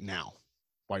that now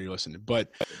while you're listening. But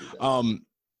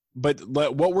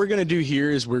what we're going to do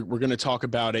here is we're going to talk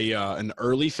about an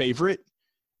early favorite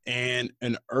and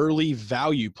an early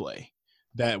value play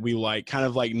that we kind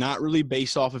of not really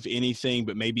based off of anything,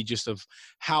 but maybe just of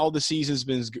how the season's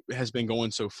has been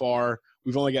going so far.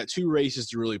 We've only got 2 races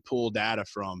to really pull data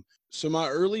from. So my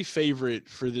early favorite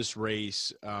for this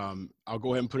race, I'll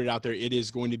go ahead and put it out there. It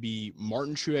is going to be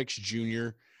Martin Truex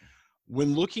Jr.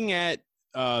 When looking at,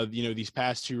 these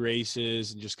past 2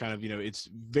 races and just kind of, it's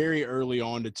very early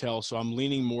on to tell. So I'm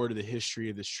leaning more to the history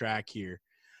of this track here.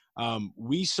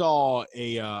 We saw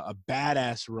a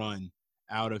badass run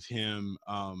out of him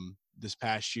this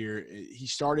past year. He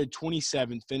started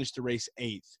 27th, finished the race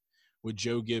 8th with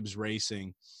Joe Gibbs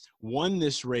Racing. Won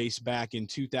this race back in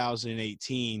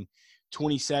 2018,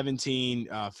 2017,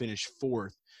 finished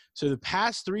 4th. So the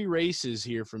past 3 races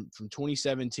here from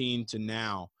 2017 to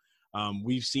now,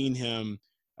 we've seen him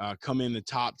come in the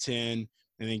top 10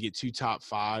 and then get 2 top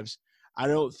 5s. I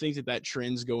don't think that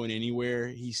trend's going anywhere.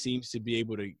 He seems to be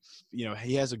able to,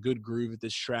 he has a good groove at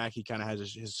this track. He kind of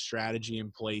has his strategy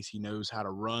in place. He knows how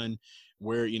to run,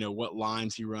 where, what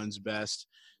lines he runs best.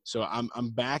 So I'm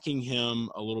backing him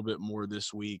a little bit more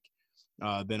this week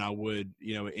than I would,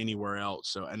 anywhere else.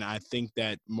 So, and I think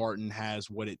that Martin has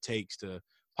what it takes to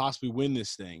possibly win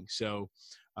this thing. So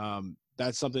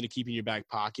that's something to keep in your back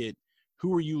pocket.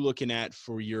 Who are you looking at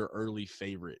for your early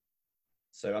favorite?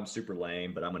 So I'm super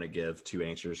lame, but I'm going to give 2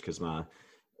 answers because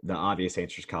the obvious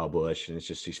answer is Kyle Busch, and it's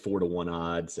just he's 4-1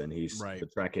 odds, and the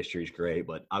track history is great.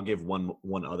 But I'll give one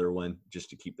other one just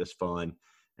to keep this fun,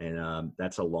 and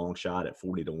that's a long shot at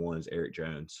 40-1 is Eric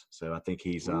Jones. So I think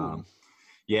he's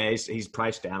he's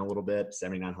priced down a little bit,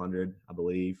 7,900 I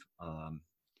believe,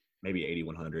 maybe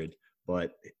 8,100,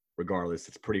 but regardless,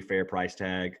 it's a pretty fair price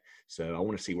tag. So I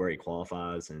want to see where he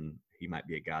qualifies, and he might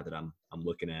be a guy that I'm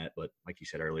looking at. But like you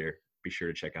said earlier, be sure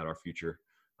to check out our future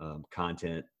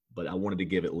content. But I wanted to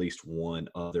give at least one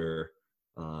other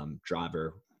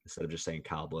driver instead of just saying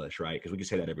Kyle Busch, right? Because we can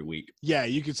say that every week. Yeah,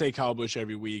 you could say Kyle Busch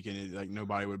every week, and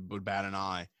nobody would bat an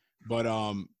eye. But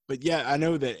But yeah, I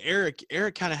know that Eric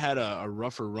kind of had a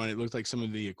rougher run. It looked like some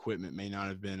of the equipment may not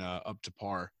have been up to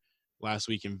par last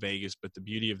week in Vegas. But the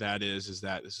beauty of that is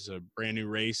that this is a brand new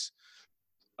race,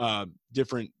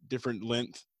 different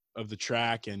length of the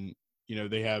track, and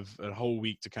they have a whole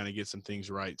week to kind of get some things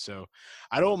right. So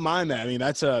I don't mind that. I mean,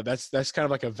 that's kind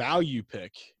of like a value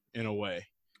pick in a way.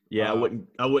 Yeah,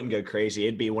 I wouldn't go crazy.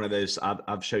 It'd be one of those.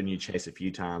 I've shown you Chase a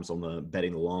few times on the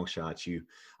betting the long shots. You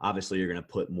obviously you're going to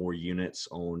put more units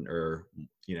on, or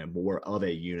more of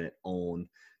a unit on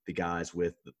the guys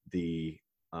with the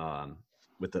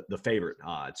favorite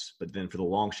odds. But then for the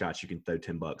long shots, you can throw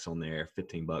 $10 on there,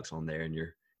 $15 on there, and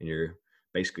you're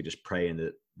basically just praying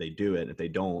that they do it. If they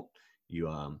don't, you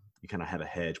kind of have a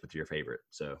hedge with your favorite.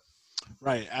 So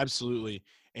right, absolutely,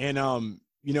 and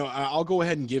I'll go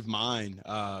ahead and give mine.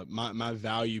 My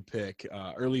value pick,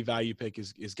 early value pick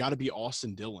is got to be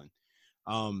Austin Dillon.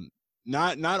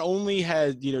 Not only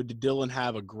did Dillon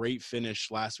have a great finish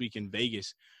last week in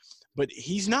Vegas, but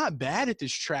he's not bad at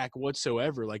this track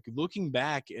whatsoever. Like looking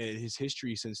back at his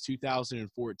history since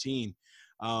 2014,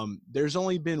 there's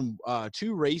only been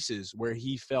 2 races where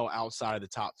he fell outside of the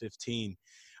top 15.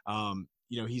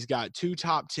 He's got 2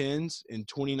 top 10s in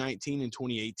 2019 and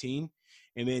 2018.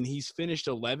 And then he's finished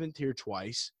 11th here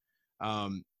twice.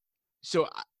 So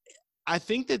I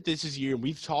think that this is a year, and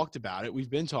we've talked about it. We've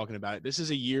been talking about it. This is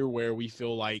a year where we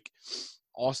feel like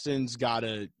Austin's got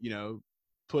to,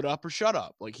 put up or shut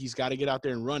up. Like he's got to get out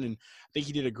there and run. And I think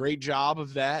he did a great job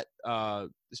of that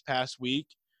this past week.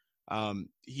 I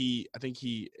think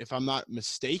if I'm not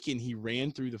mistaken, he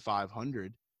ran through the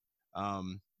 500.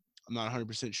 I'm not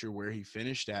 100% sure where he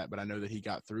finished at, but I know that he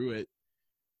got through it.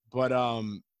 But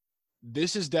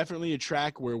this is definitely a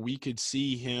track where we could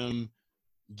see him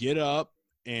get up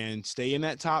and stay in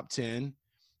that top 10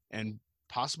 and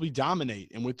possibly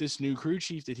dominate. And with this new crew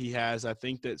chief that he has, I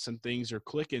think that some things are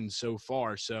clicking so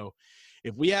far. So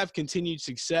if we have continued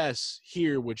success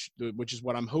here, which is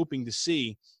what I'm hoping to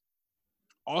see,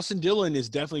 Austin Dillon is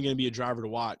definitely going to be a driver to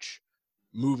watch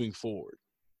moving forward,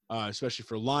 especially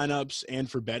for lineups and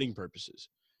for betting purposes.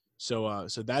 So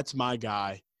that's my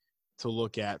guy to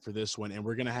look at for this one. And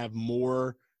we're going to have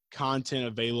more content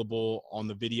available on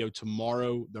the video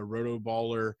tomorrow, the Roto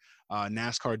Baller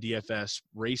NASCAR DFS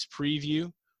race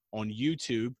preview on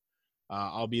YouTube.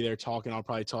 I'll be there talking. I'll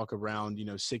probably talk around,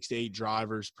 6 to 8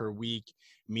 drivers per week.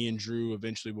 Me and Drew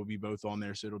eventually will be both on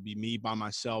there. So it'll be me by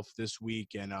myself this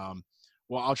week. And,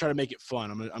 I'll try to make it fun.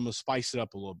 I'm gonna spice it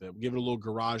up a little bit. We'll give it a little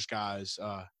Garage Guys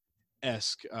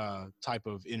esque type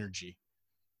of energy.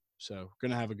 So we're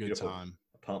going to have a good Beautiful. Time.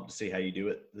 Pumped to see how you do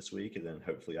it this week, and then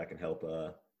hopefully I can help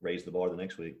raise the bar the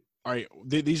next week. All right.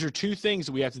 These are 2 things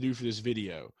that we have to do for this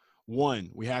video.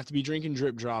 1, we have to be drinking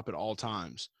Drip Drop at all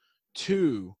times.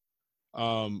 2,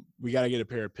 we got to get a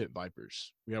pair of Pit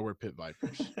Vipers. We got to wear Pit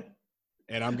Vipers.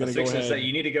 And I'm going to go ahead. Say,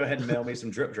 you need to go ahead and mail me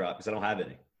some Drip Drop because I don't have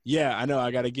any. Yeah, I know.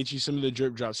 I got to get you some of the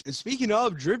Drip Drops. And speaking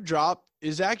of, Drip Drop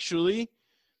is actually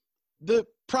the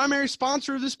primary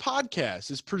sponsor of this podcast.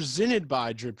 Is presented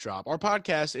by Drip Drop. Our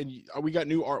podcast, and we got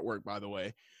new artwork, by the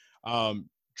way.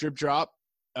 Drip Drop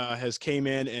has came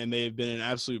in, and they've been an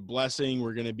absolute blessing.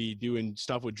 We're going to be doing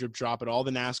stuff with Drip Drop at all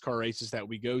the NASCAR races that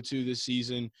we go to this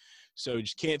season. So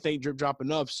just can't thank Drip Drop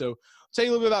enough. So I'll tell you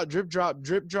a little bit about Drip Drop.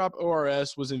 Drip Drop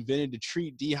ORS was invented to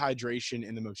treat dehydration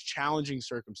in the most challenging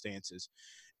circumstances.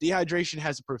 Dehydration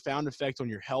has a profound effect on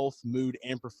your health, mood,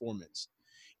 and performance.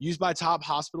 Used by top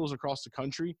hospitals across the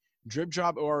country, Drip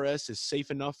Drop ORS is safe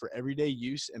enough for everyday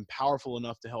use and powerful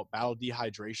enough to help battle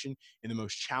dehydration in the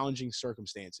most challenging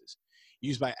circumstances.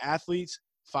 Used by athletes,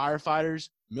 firefighters,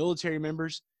 military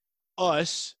members,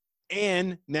 us,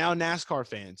 and now NASCAR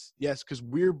fans. Yes, because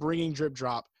we're bringing Drip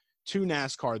Drop to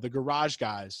NASCAR. The Garage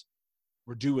Guys,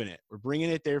 we're doing it. We're bringing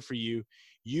it there for you.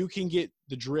 You can get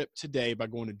the drip today by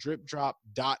going to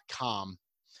dripdrop.com.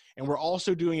 And we're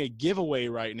also doing a giveaway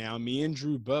right now, me and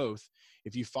Drew both.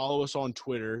 If you follow us on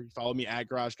Twitter, follow me at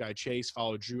Garage Guy Chase,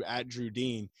 follow Drew at Drew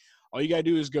Dean. All you got to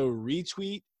do is go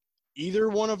retweet either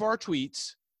one of our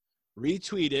tweets,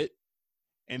 retweet it,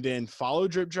 and then follow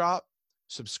Drip Drop,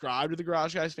 subscribe to the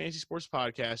Garage Guys Fantasy Sports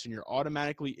Podcast, and you're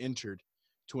automatically entered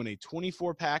to win a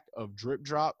 24-pack of Drip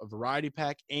Drop, a variety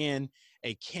pack, and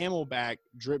a Camelback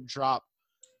Drip Drop.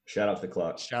 Shout out to the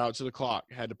clock. Shout out to the clock.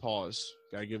 Had to pause.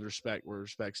 Got to give respect where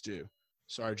respect's due.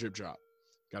 Sorry, Drip Drop.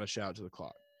 Got to shout out to the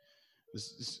clock.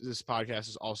 This podcast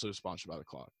is also sponsored by the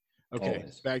clock. Okay,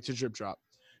 Always. Back to Drip Drop.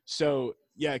 So,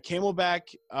 yeah,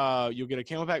 Camelback, you'll get a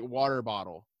Camelback water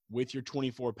bottle with your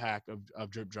 24-pack of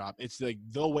Drip Drop. It's like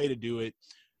the way to do it.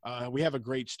 We have a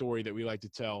great story that we like to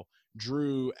tell.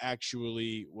 Drew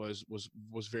actually was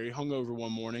very hungover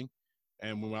one morning,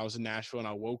 And when I was in Nashville and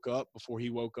I woke up, before he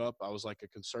woke up, I was like a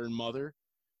concerned mother.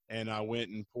 And I went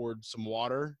and poured some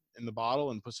water in the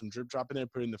bottle and put some drip drop in there,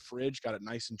 put it in the fridge, got it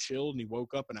nice and chilled. And he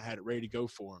woke up and I had it ready to go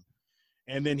for him.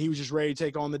 And then he was just ready to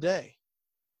take on the day.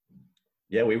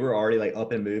 Yeah, we were already like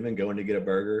up and moving, going to get a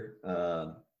burger,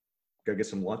 go get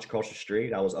some lunch across the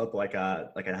street. I was up like I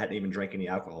hadn't even drank any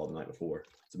alcohol the night before.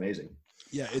 It's amazing.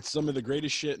 Yeah, it's some of the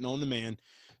greatest shit known to man.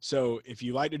 So if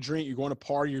you like to drink, you're going to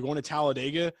party, you're going to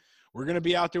Talladega, we're going to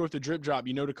be out there with the drip drop,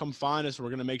 to come find us. We're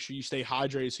going to make sure you stay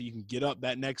hydrated so you can get up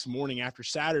that next morning after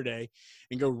Saturday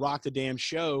and go rock the damn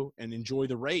show and enjoy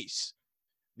the race.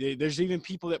 There's even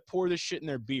people that pour this shit in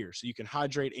their beer so you can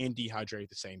hydrate and dehydrate at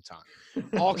the same time.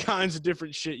 All kinds of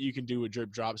different shit you can do with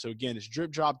drip drop. So again, it's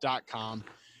dripdrop.com.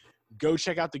 Go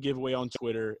check out the giveaway on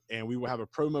Twitter, and we will have a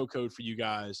promo code for you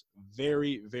guys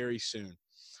very, very soon.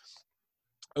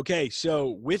 Okay,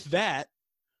 so with that,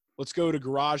 let's go to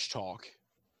Garage Talk,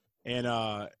 and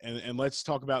let's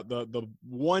talk about the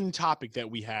one topic that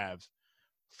we have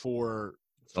for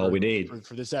all we need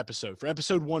for this episode, for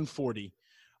episode 140.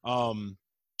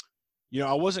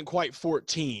 I wasn't quite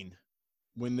 14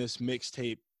 when this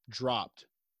mixtape dropped,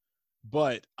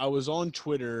 but I was on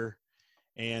Twitter.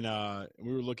 And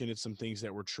we were looking at some things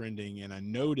that were trending, and I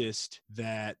noticed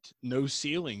that No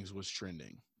Ceilings was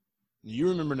trending. You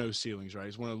remember No Ceilings, right?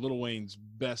 It's one of Lil Wayne's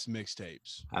best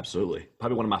mixtapes. Absolutely.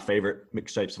 Probably one of my favorite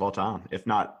mixtapes of all time, if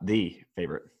not the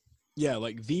favorite. Yeah,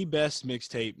 like the best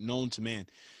mixtape known to man.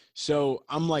 So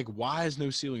I'm like, why is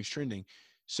No Ceilings trending?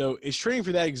 So it's trending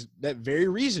for that very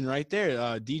reason right there.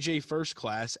 DJ First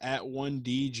Class,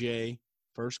 @1DJ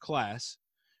First Class,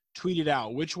 tweeted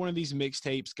out which one of these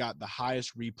mixtapes got the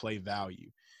highest replay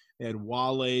value. They had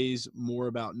Wale's More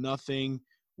About Nothing,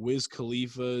 Wiz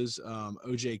Khalifa's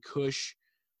OJ Kush,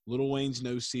 Lil Wayne's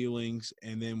No Ceilings,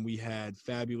 and then we had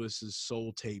Fabulous's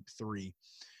Soul Tape 3.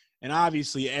 And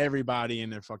obviously everybody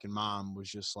and their fucking mom was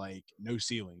just like, No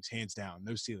Ceilings, hands down,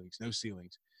 No Ceilings, No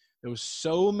Ceilings. There was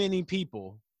so many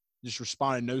people just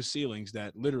responded No Ceilings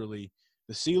that literally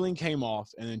the ceiling came off,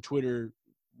 and then Twitter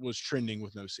was trending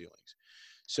with No Ceilings.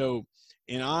 So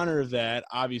in honor of that,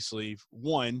 obviously,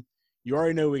 one, you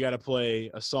already know we got to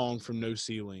play a song from No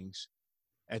Ceilings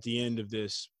at the end of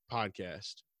this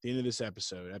podcast, the end of this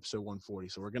episode 140.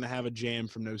 So we're going to have a jam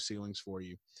from No Ceilings for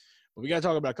you. But we got to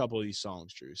talk about a couple of these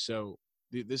songs, Drew. So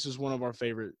this is one of our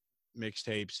favorite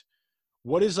mixtapes.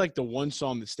 What is like the one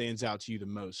song that stands out to you the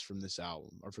most from this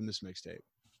album or from this mixtape?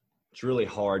 It's really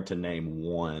hard to name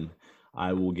one.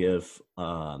 I will give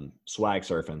Swag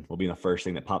Surfing will be the first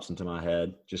thing that pops into my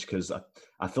head, just because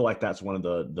I feel like that's one of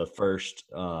the first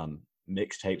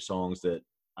mixtape songs that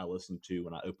I listened to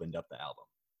when I opened up the album.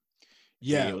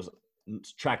 Yeah. It was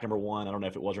track number one. I don't know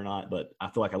if it was or not, but I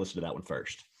feel like I listened to that one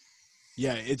first.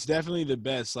 Yeah, it's definitely the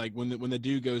best. Like when the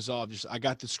dude goes off, just I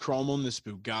got this chrome on this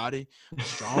Bugatti,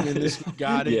 strong in this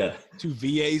Bugatti, Yeah. 2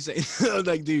 VAs.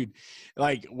 Like, dude,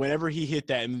 like whenever he hit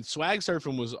that, and Swag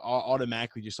Surfing was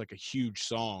automatically just like a huge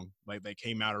song. Like that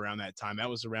came out around that time. That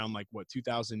was around like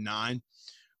 2009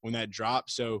 when that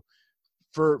dropped. So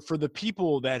for the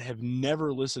people that have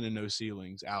never listened to No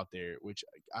Ceilings out there, which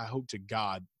I hope to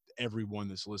God everyone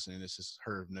that's listening to this has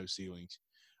heard of No Ceilings.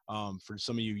 For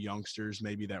some of you youngsters,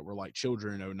 maybe that were like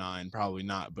children in 2009, probably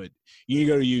not, but you can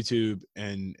go to YouTube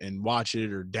and watch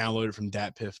it or download it from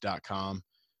datpiff.com.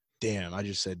 Damn, I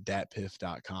just said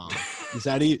datpiff.com.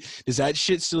 Does that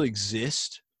shit still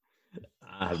exist?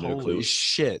 I have no clue. Holy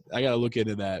shit. I got to look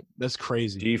into that. That's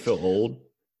crazy. Do you feel old?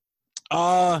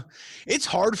 It's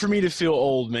hard for me to feel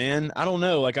old, man. I don't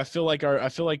know. Like I feel like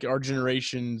our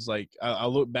generations, like I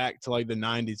look back to like the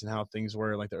 90s and how things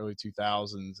were like the early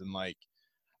 2000s, and like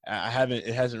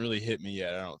it hasn't really hit me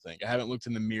yet. I don't think. I haven't looked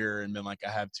in the mirror and been like, I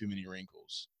have too many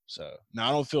wrinkles. So no, I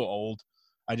don't feel old.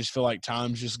 I just feel like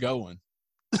time's just going.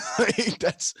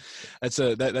 That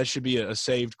should be a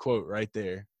saved quote right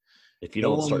there. If you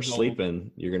don't start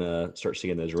sleeping, you're gonna start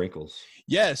seeing those wrinkles.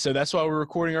 Yeah, so that's why we're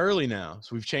recording early now.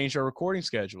 So we've changed our recording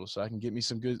schedule so I can get me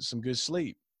some good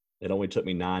sleep. It only took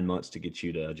me 9 months to get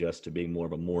you to adjust to being more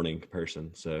of a morning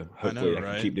person. So hopefully I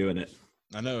can keep doing it.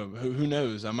 I know. Who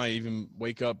knows? I might even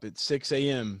wake up at 6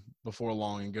 a.m. before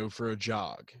long and go for a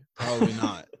jog. Probably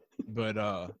not.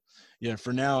 But yeah,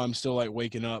 for now I'm still like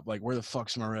waking up like, where the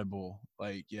fuck's my Red Bull?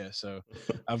 Like, yeah, so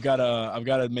I've got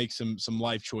to make some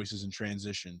life choices and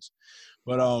transitions.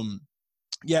 But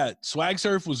yeah, Swag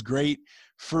Surf was great.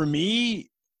 For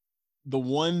me, the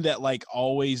one that like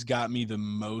always got me the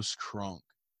most crunk.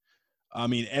 I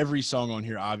mean, every song on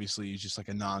here obviously is just like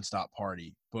a nonstop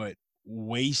party, but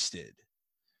Wasted,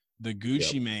 the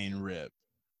Gucci Mane rip.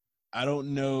 I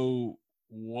don't know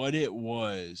what it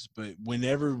was, but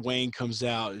whenever Wayne comes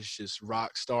out, it's just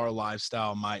rock star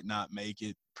lifestyle might not make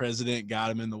it. President got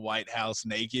him in the White House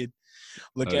naked.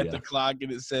 Look at the clock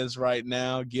and it says right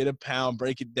now, get a pound,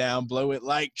 break it down, blow it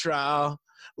like trial.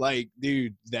 Like,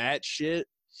 dude, that shit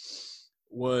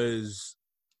was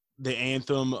the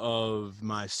anthem of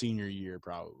my senior year,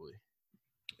 probably.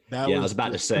 I was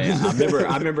about to say.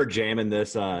 I remember jamming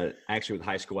this actually with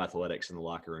high school athletics in the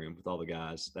locker room with all the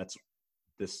guys.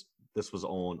 This was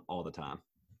on all the time.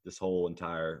 This whole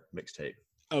entire mixtape.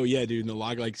 Oh yeah, dude. In the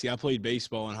locker, like, see, I played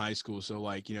baseball in high school, so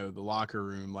like, you know, the locker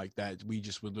room like that, we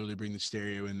just would literally bring the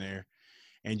stereo in there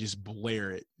and just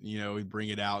blare it. You know, we'd bring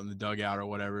it out in the dugout or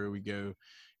whatever. We go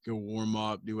warm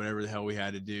up, do whatever the hell we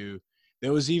had to do.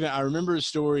 There was even, I remember a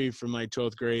story from like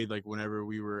 12th grade, like whenever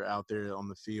we were out there on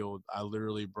the field, I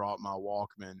literally brought my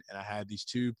Walkman and I had these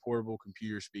 2 portable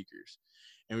computer speakers,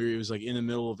 and it was like in the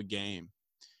middle of a game,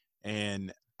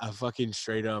 and I fucking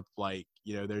straight up, like,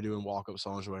 you know, they're doing walk-up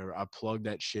songs or whatever. I plugged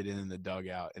that shit in the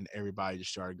dugout, and everybody just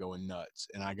started going nuts.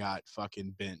 And I got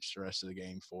fucking benched the rest of the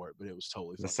game for it, but it was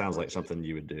totally. That sounds like something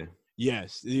you would do.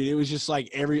 Yes, it was just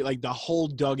like the whole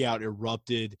dugout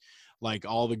erupted. Like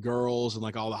all the girls and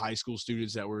like all the high school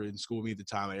students that were in school with me at the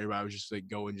time, like, everybody was just like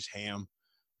going just ham.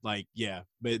 Like, yeah,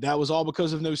 but that was all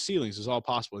because of No Ceilings. It was all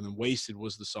possible. And then Wasted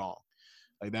was the song.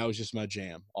 Like, that was just my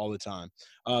jam all the time.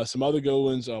 Some other good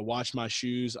ones, Watch My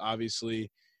Shoes, obviously.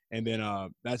 And then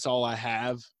That's All I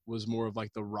Have was more of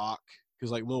like the rock,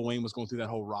 because like Lil Wayne was going through that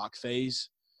whole rock phase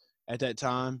at that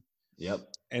time. Yep.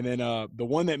 And then the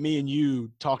one that me and you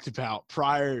talked about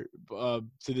prior to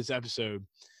this episode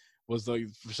was like,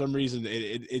 for some reason,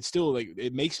 it still, like,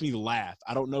 it makes me laugh.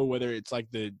 I don't know whether it's like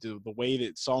the way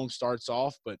that song starts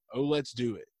off, but Oh Let's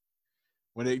Do It.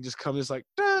 When it just comes, it's like,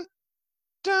 dun,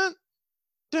 dun,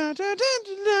 dun, dun, dun,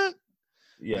 dun, dun.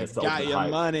 Yeah, Like, got your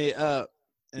money up,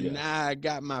 and now I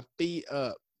got my feet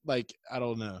up. Like, I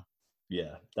don't know.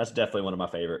 Yeah, that's definitely one of my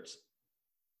favorites.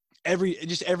 Every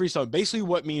song. Basically,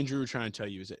 what me and Drew were trying to tell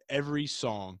you is that every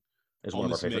song is on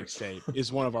this mixtape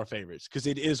is one of our favorites, because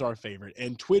it is our favorite,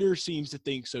 and Twitter seems to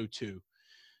think so too.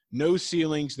 No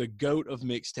Ceilings, the GOAT of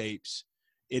mixtapes.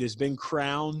 It has been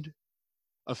crowned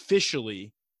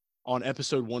officially on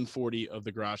episode 140 of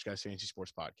the Garage Guys Fantasy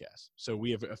Sports Podcast. So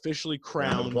we have officially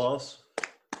crowned. Round of applause.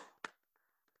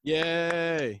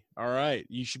 Yay! All right,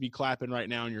 you should be clapping right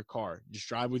now in your car. Just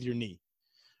drive with your knee.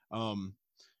 But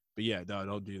yeah, no,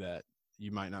 don't do that.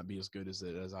 You might not be as good as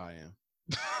I am.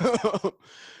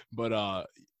 But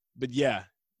yeah,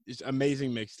 it's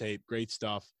amazing mixtape, great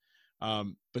stuff.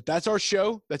 But that's our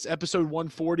show. That's episode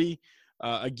 140.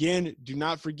 Again, do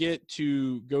not forget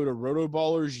to go to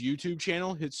Rotoballer's YouTube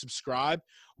channel, hit subscribe.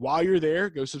 While you're there,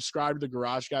 go subscribe to the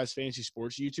Garage Guys Fantasy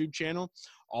Sports YouTube channel.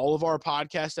 All of our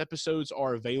podcast episodes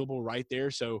are available right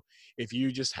there. So if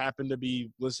you just happen to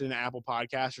be listening to Apple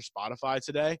Podcasts or Spotify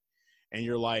today, and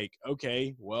you're like,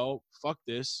 okay, well, fuck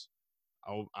this,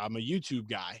 I'm a YouTube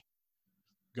guy,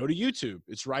 go to YouTube.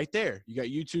 It's right there. You got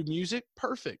YouTube Music.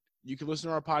 Perfect. You can listen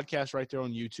to our podcast right there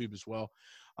on YouTube as well.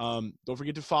 Don't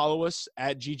forget to follow us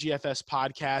at GGFS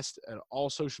Podcast at all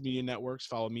social media networks.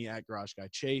 Follow me at Garage Guy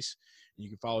Chase. And you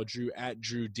can follow Drew at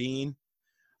Drew Dean.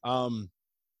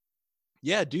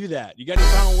 Yeah, do that. You got any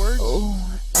final words?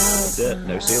 That's it.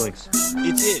 No ceilings.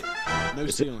 It's it. No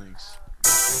ceilings.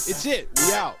 It's it.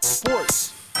 We out.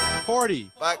 Sports.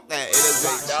 Party. Fuck that. It is the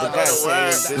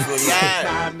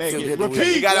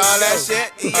Repeat. You got all that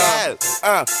shit? Yeah.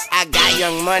 I got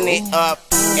Young Money up,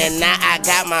 and now I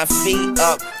got my feet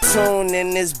up. Tune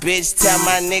in this bitch, tell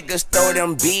my niggas throw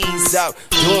them bees up.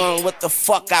 Doing what the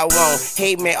fuck I want.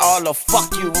 Hate me all the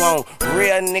fuck you want.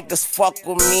 Real niggas fuck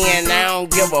with me, and I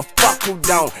don't give a fuck who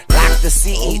don't. Lock the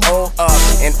CEO up,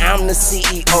 and I'm the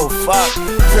CEO. Fuck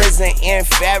prison in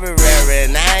February,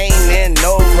 and I ain't in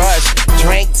no rush.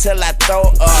 Drink till I throw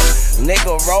up,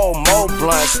 nigga roll more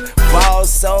blunts. Ball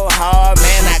so hard,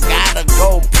 man, I gotta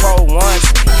go pro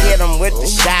once. Hit him with the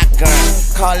shotgun,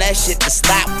 call that shit the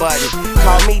stop button.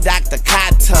 Call me Dr.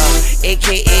 Cotton,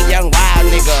 a.k.a. Young Wild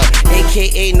nigga,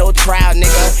 a.k.a. no trial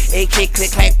nigga, a.k.a.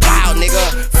 click clack blow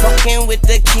nigga. Fucking with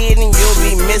the kid and you'll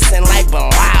be missing like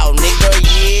Bilal nigga,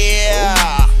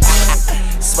 yeah.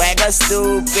 Swagger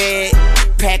stupid,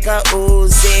 pack a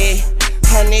Uzi,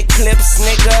 100 clips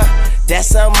nigga.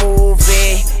 That's a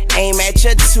movie, aim at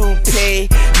your toupee.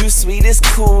 You sweet as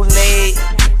Kool-Aid,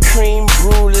 cream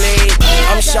brulee.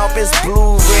 I'm sharp as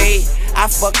Blu-ray, I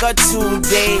fuck her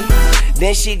today.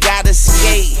 Then she gotta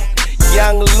skate,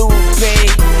 Young Lupe.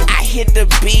 I hit the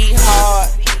beat hard,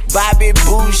 Bobby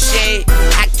Boucher.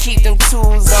 I keep them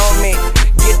tools on me,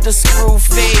 get the screw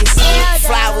face.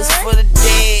 Flowers for the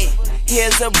dead,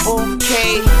 here's a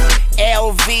bouquet.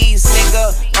 LVs,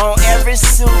 nigga, on every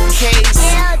suitcase.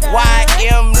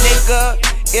 YM, nigga,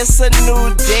 it's a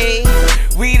new day.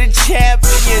 We the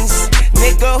champions,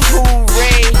 nigga,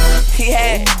 hooray.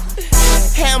 Yeah.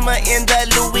 Hammer in the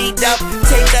Louis Duff.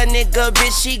 Take a nigga,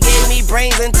 bitch, she gave me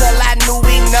brains until I knew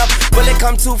enough. Bullet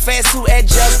come too fast to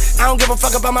adjust. I don't give a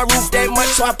fuck about my roof that much,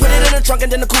 so I put it in the trunk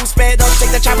and then the coupe sped up.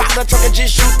 Take the chopper out the trunk and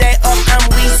just shoot that up. I'm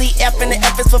Weezy F and the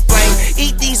F is for flame.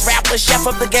 Eat these rappers, chef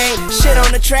up the game. Shit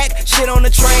on the track, shit on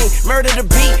the train. Murder the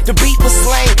beat was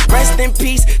slain. Rest in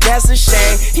peace, that's a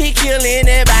shame. He kill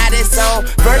anybody's song.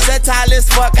 Versatile as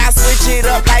fuck, I switch it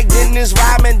up like Dennis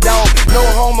Rodman Dome. No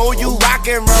homo, you rock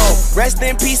and roll. Rest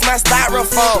in peace, my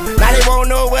styrofoam. Now they won't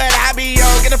know what I be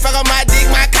on. Get the fuck on my dick,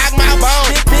 my cock, my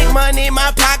bone. Big money,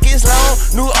 my pockets long.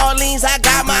 New Orleans, I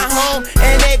got my home.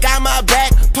 And they got my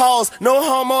back paws. No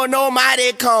homo, no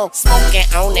mighty cone. Smoking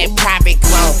on that private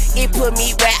clone. It put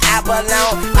me where I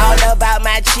belong. All about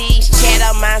my cheese,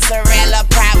 cheddar, mozzarella,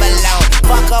 provolone.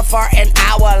 Fuck her for an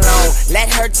hour long.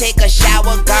 Let her take a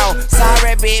shower, gone.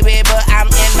 Sorry, baby, but I'm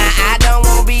in my I don't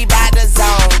wanna be by the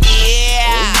zone.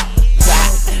 Yeah.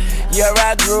 You're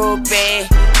a groupie,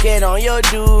 get on your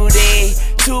duty.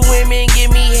 Two women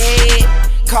give me head,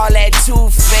 call that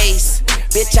two-face.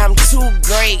 Bitch, I'm too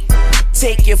great,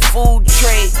 take your food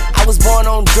tray. I was born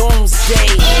on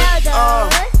doomsday.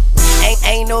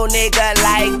 Ain't no nigga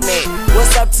like me.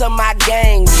 What's up to my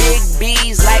gang? Big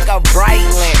B's like a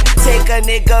Brightland. Take a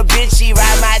nigga, bitch, she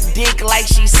ride my dick like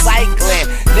she cycling.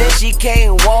 Then she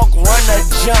can't walk, run or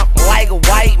jump like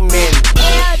white men.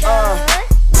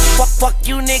 Fuck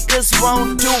you niggas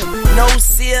won't do. No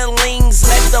ceilings,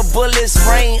 let the bullets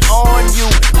rain on you.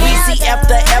 Weezy F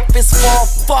the F is for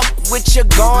fuck what you're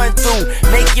going through.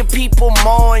 Make your people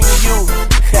mourn you.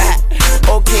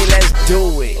 Okay, let's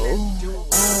do it.